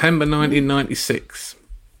September 1996.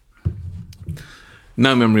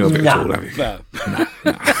 No memory of it at all, have you? No.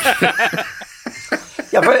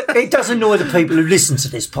 Yeah, but it does annoy the people who listen to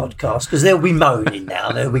this podcast because they'll be moaning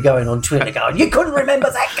now. They'll be going on Twitter going, "You couldn't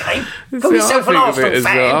remember that game? Call yourself an Arsenal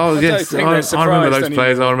fan." Well. Oh, yes, I remember those anymore.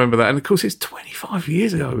 players. I remember that. And, of course, it's 25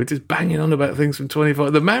 years ago. We're just banging on about things from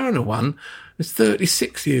 25. The Mariner one was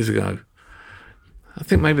 36 years ago. I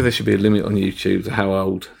think maybe there should be a limit on YouTube to how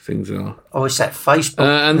old things are. Oh, it's that Facebook.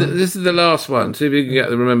 And this is the last one. See if you can get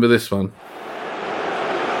to remember this one.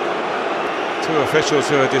 Two officials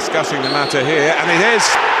who are discussing the matter here, and it is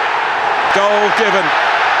goal given,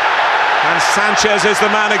 and Sanchez is the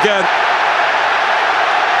man again,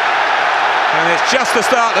 and it's just the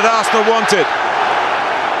start that Arsenal wanted.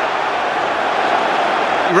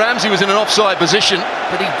 Ramsey was in an offside position,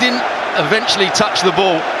 but he didn't eventually touch the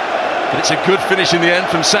ball. But it's a good finish in the end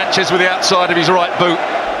from Sanchez with the outside of his right boot.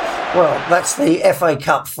 Well, that's the FA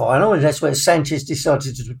Cup final, and that's where Sanchez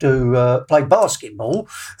decided to play basketball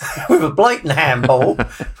with a blatant handball,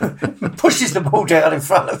 pushes the ball down in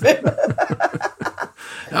front of him.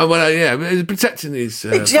 Oh, well, yeah, protecting his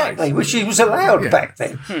exactly, face. which he was allowed back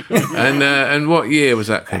then. And what year was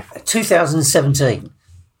that, Keith? 2017.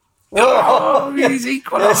 Oh, he's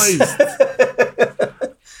equalised.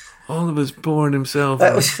 Oliver's pouring himself.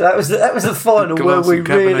 That was the final where we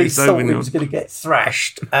really thought he was going to get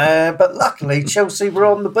thrashed. But luckily, Chelsea were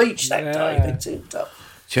on the beach that day. They teamed up.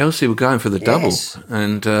 Chelsea were going for the double,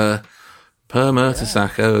 and Per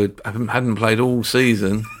Mertesacker, who hadn't played all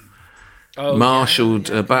season, marshalled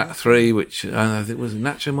a back three, which I think was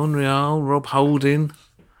Nacho Monreal, Rob Holding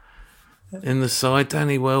in the side.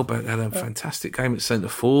 Danny Welbeck had a fantastic game at centre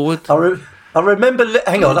forward. I remember.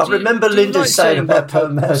 Hang on, I remember Linda like saying about Per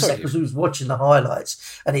Sorry. Mertesacker because he was watching the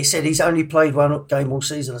highlights, and he said he's only played one game all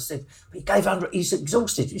season. I said, but he gave 100. He's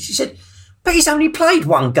exhausted. And she said, but he's only played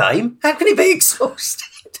one game. How can he be exhausted?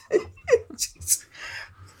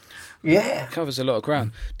 Yeah, Covers a lot of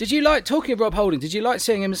ground. Did you like, talking of Rob Holding, did you like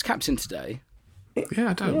seeing him as captain today? Yeah,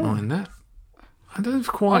 I don't mind that. I don't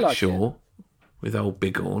quite like sure with old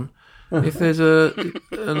Bighorn if there's a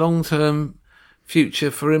long-term future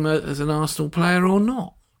for him as an Arsenal player or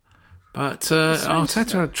not. But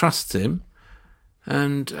Arteta trusts him,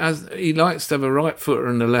 and as he likes to have a right footer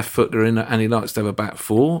and a left footer in, and he likes to have a back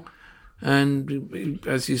four. And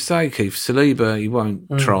as you say, Keith, Saliba he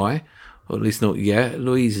won't try, or at least not yet.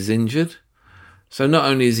 Luiz is injured, so not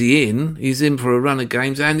only is he's in for a run of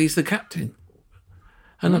games, and he's the captain.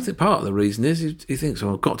 And I think part of the reason is he thinks,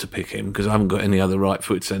 I've got to pick him because I haven't got any other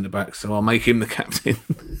right-foot centre-back, so I'll make him the captain.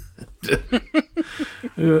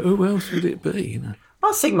 Who else would it be, you know?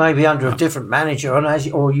 I think maybe under a different manager,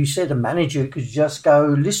 and or you said, a manager could just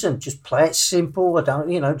go, listen, just play it simple.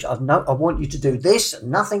 I want you to do this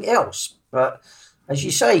and nothing else. But as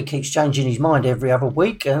you say, he keeps changing his mind every other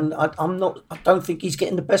week, and I don't think he's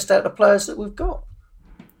getting the best out of the players that we've got.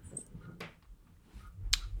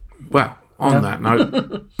 Well, on that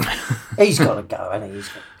note, he's got to go, hasn't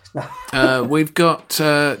he? we've got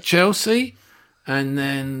Chelsea, and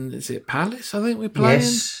then is it Palace? I think we're playing.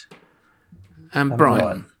 Yes. And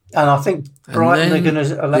Brighton. And I think Brighton are going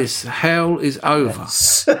to... This hell is over.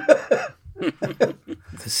 Yes. The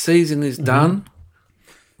season is done.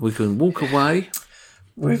 We can walk away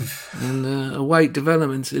and await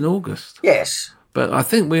developments in August. Yes. But I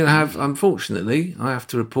think we'll have, unfortunately, I have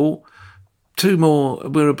to report,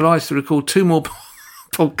 we're obliged to record 2 more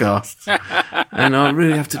podcasts. And I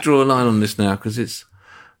really have to draw a line on this now because it's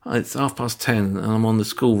 10:30 and I'm on the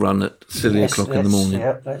school run at silly o'clock in the morning.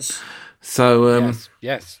 Yeah, so,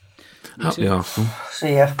 yes. Up the Arsenal.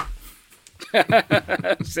 See ya.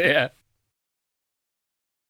 See ya.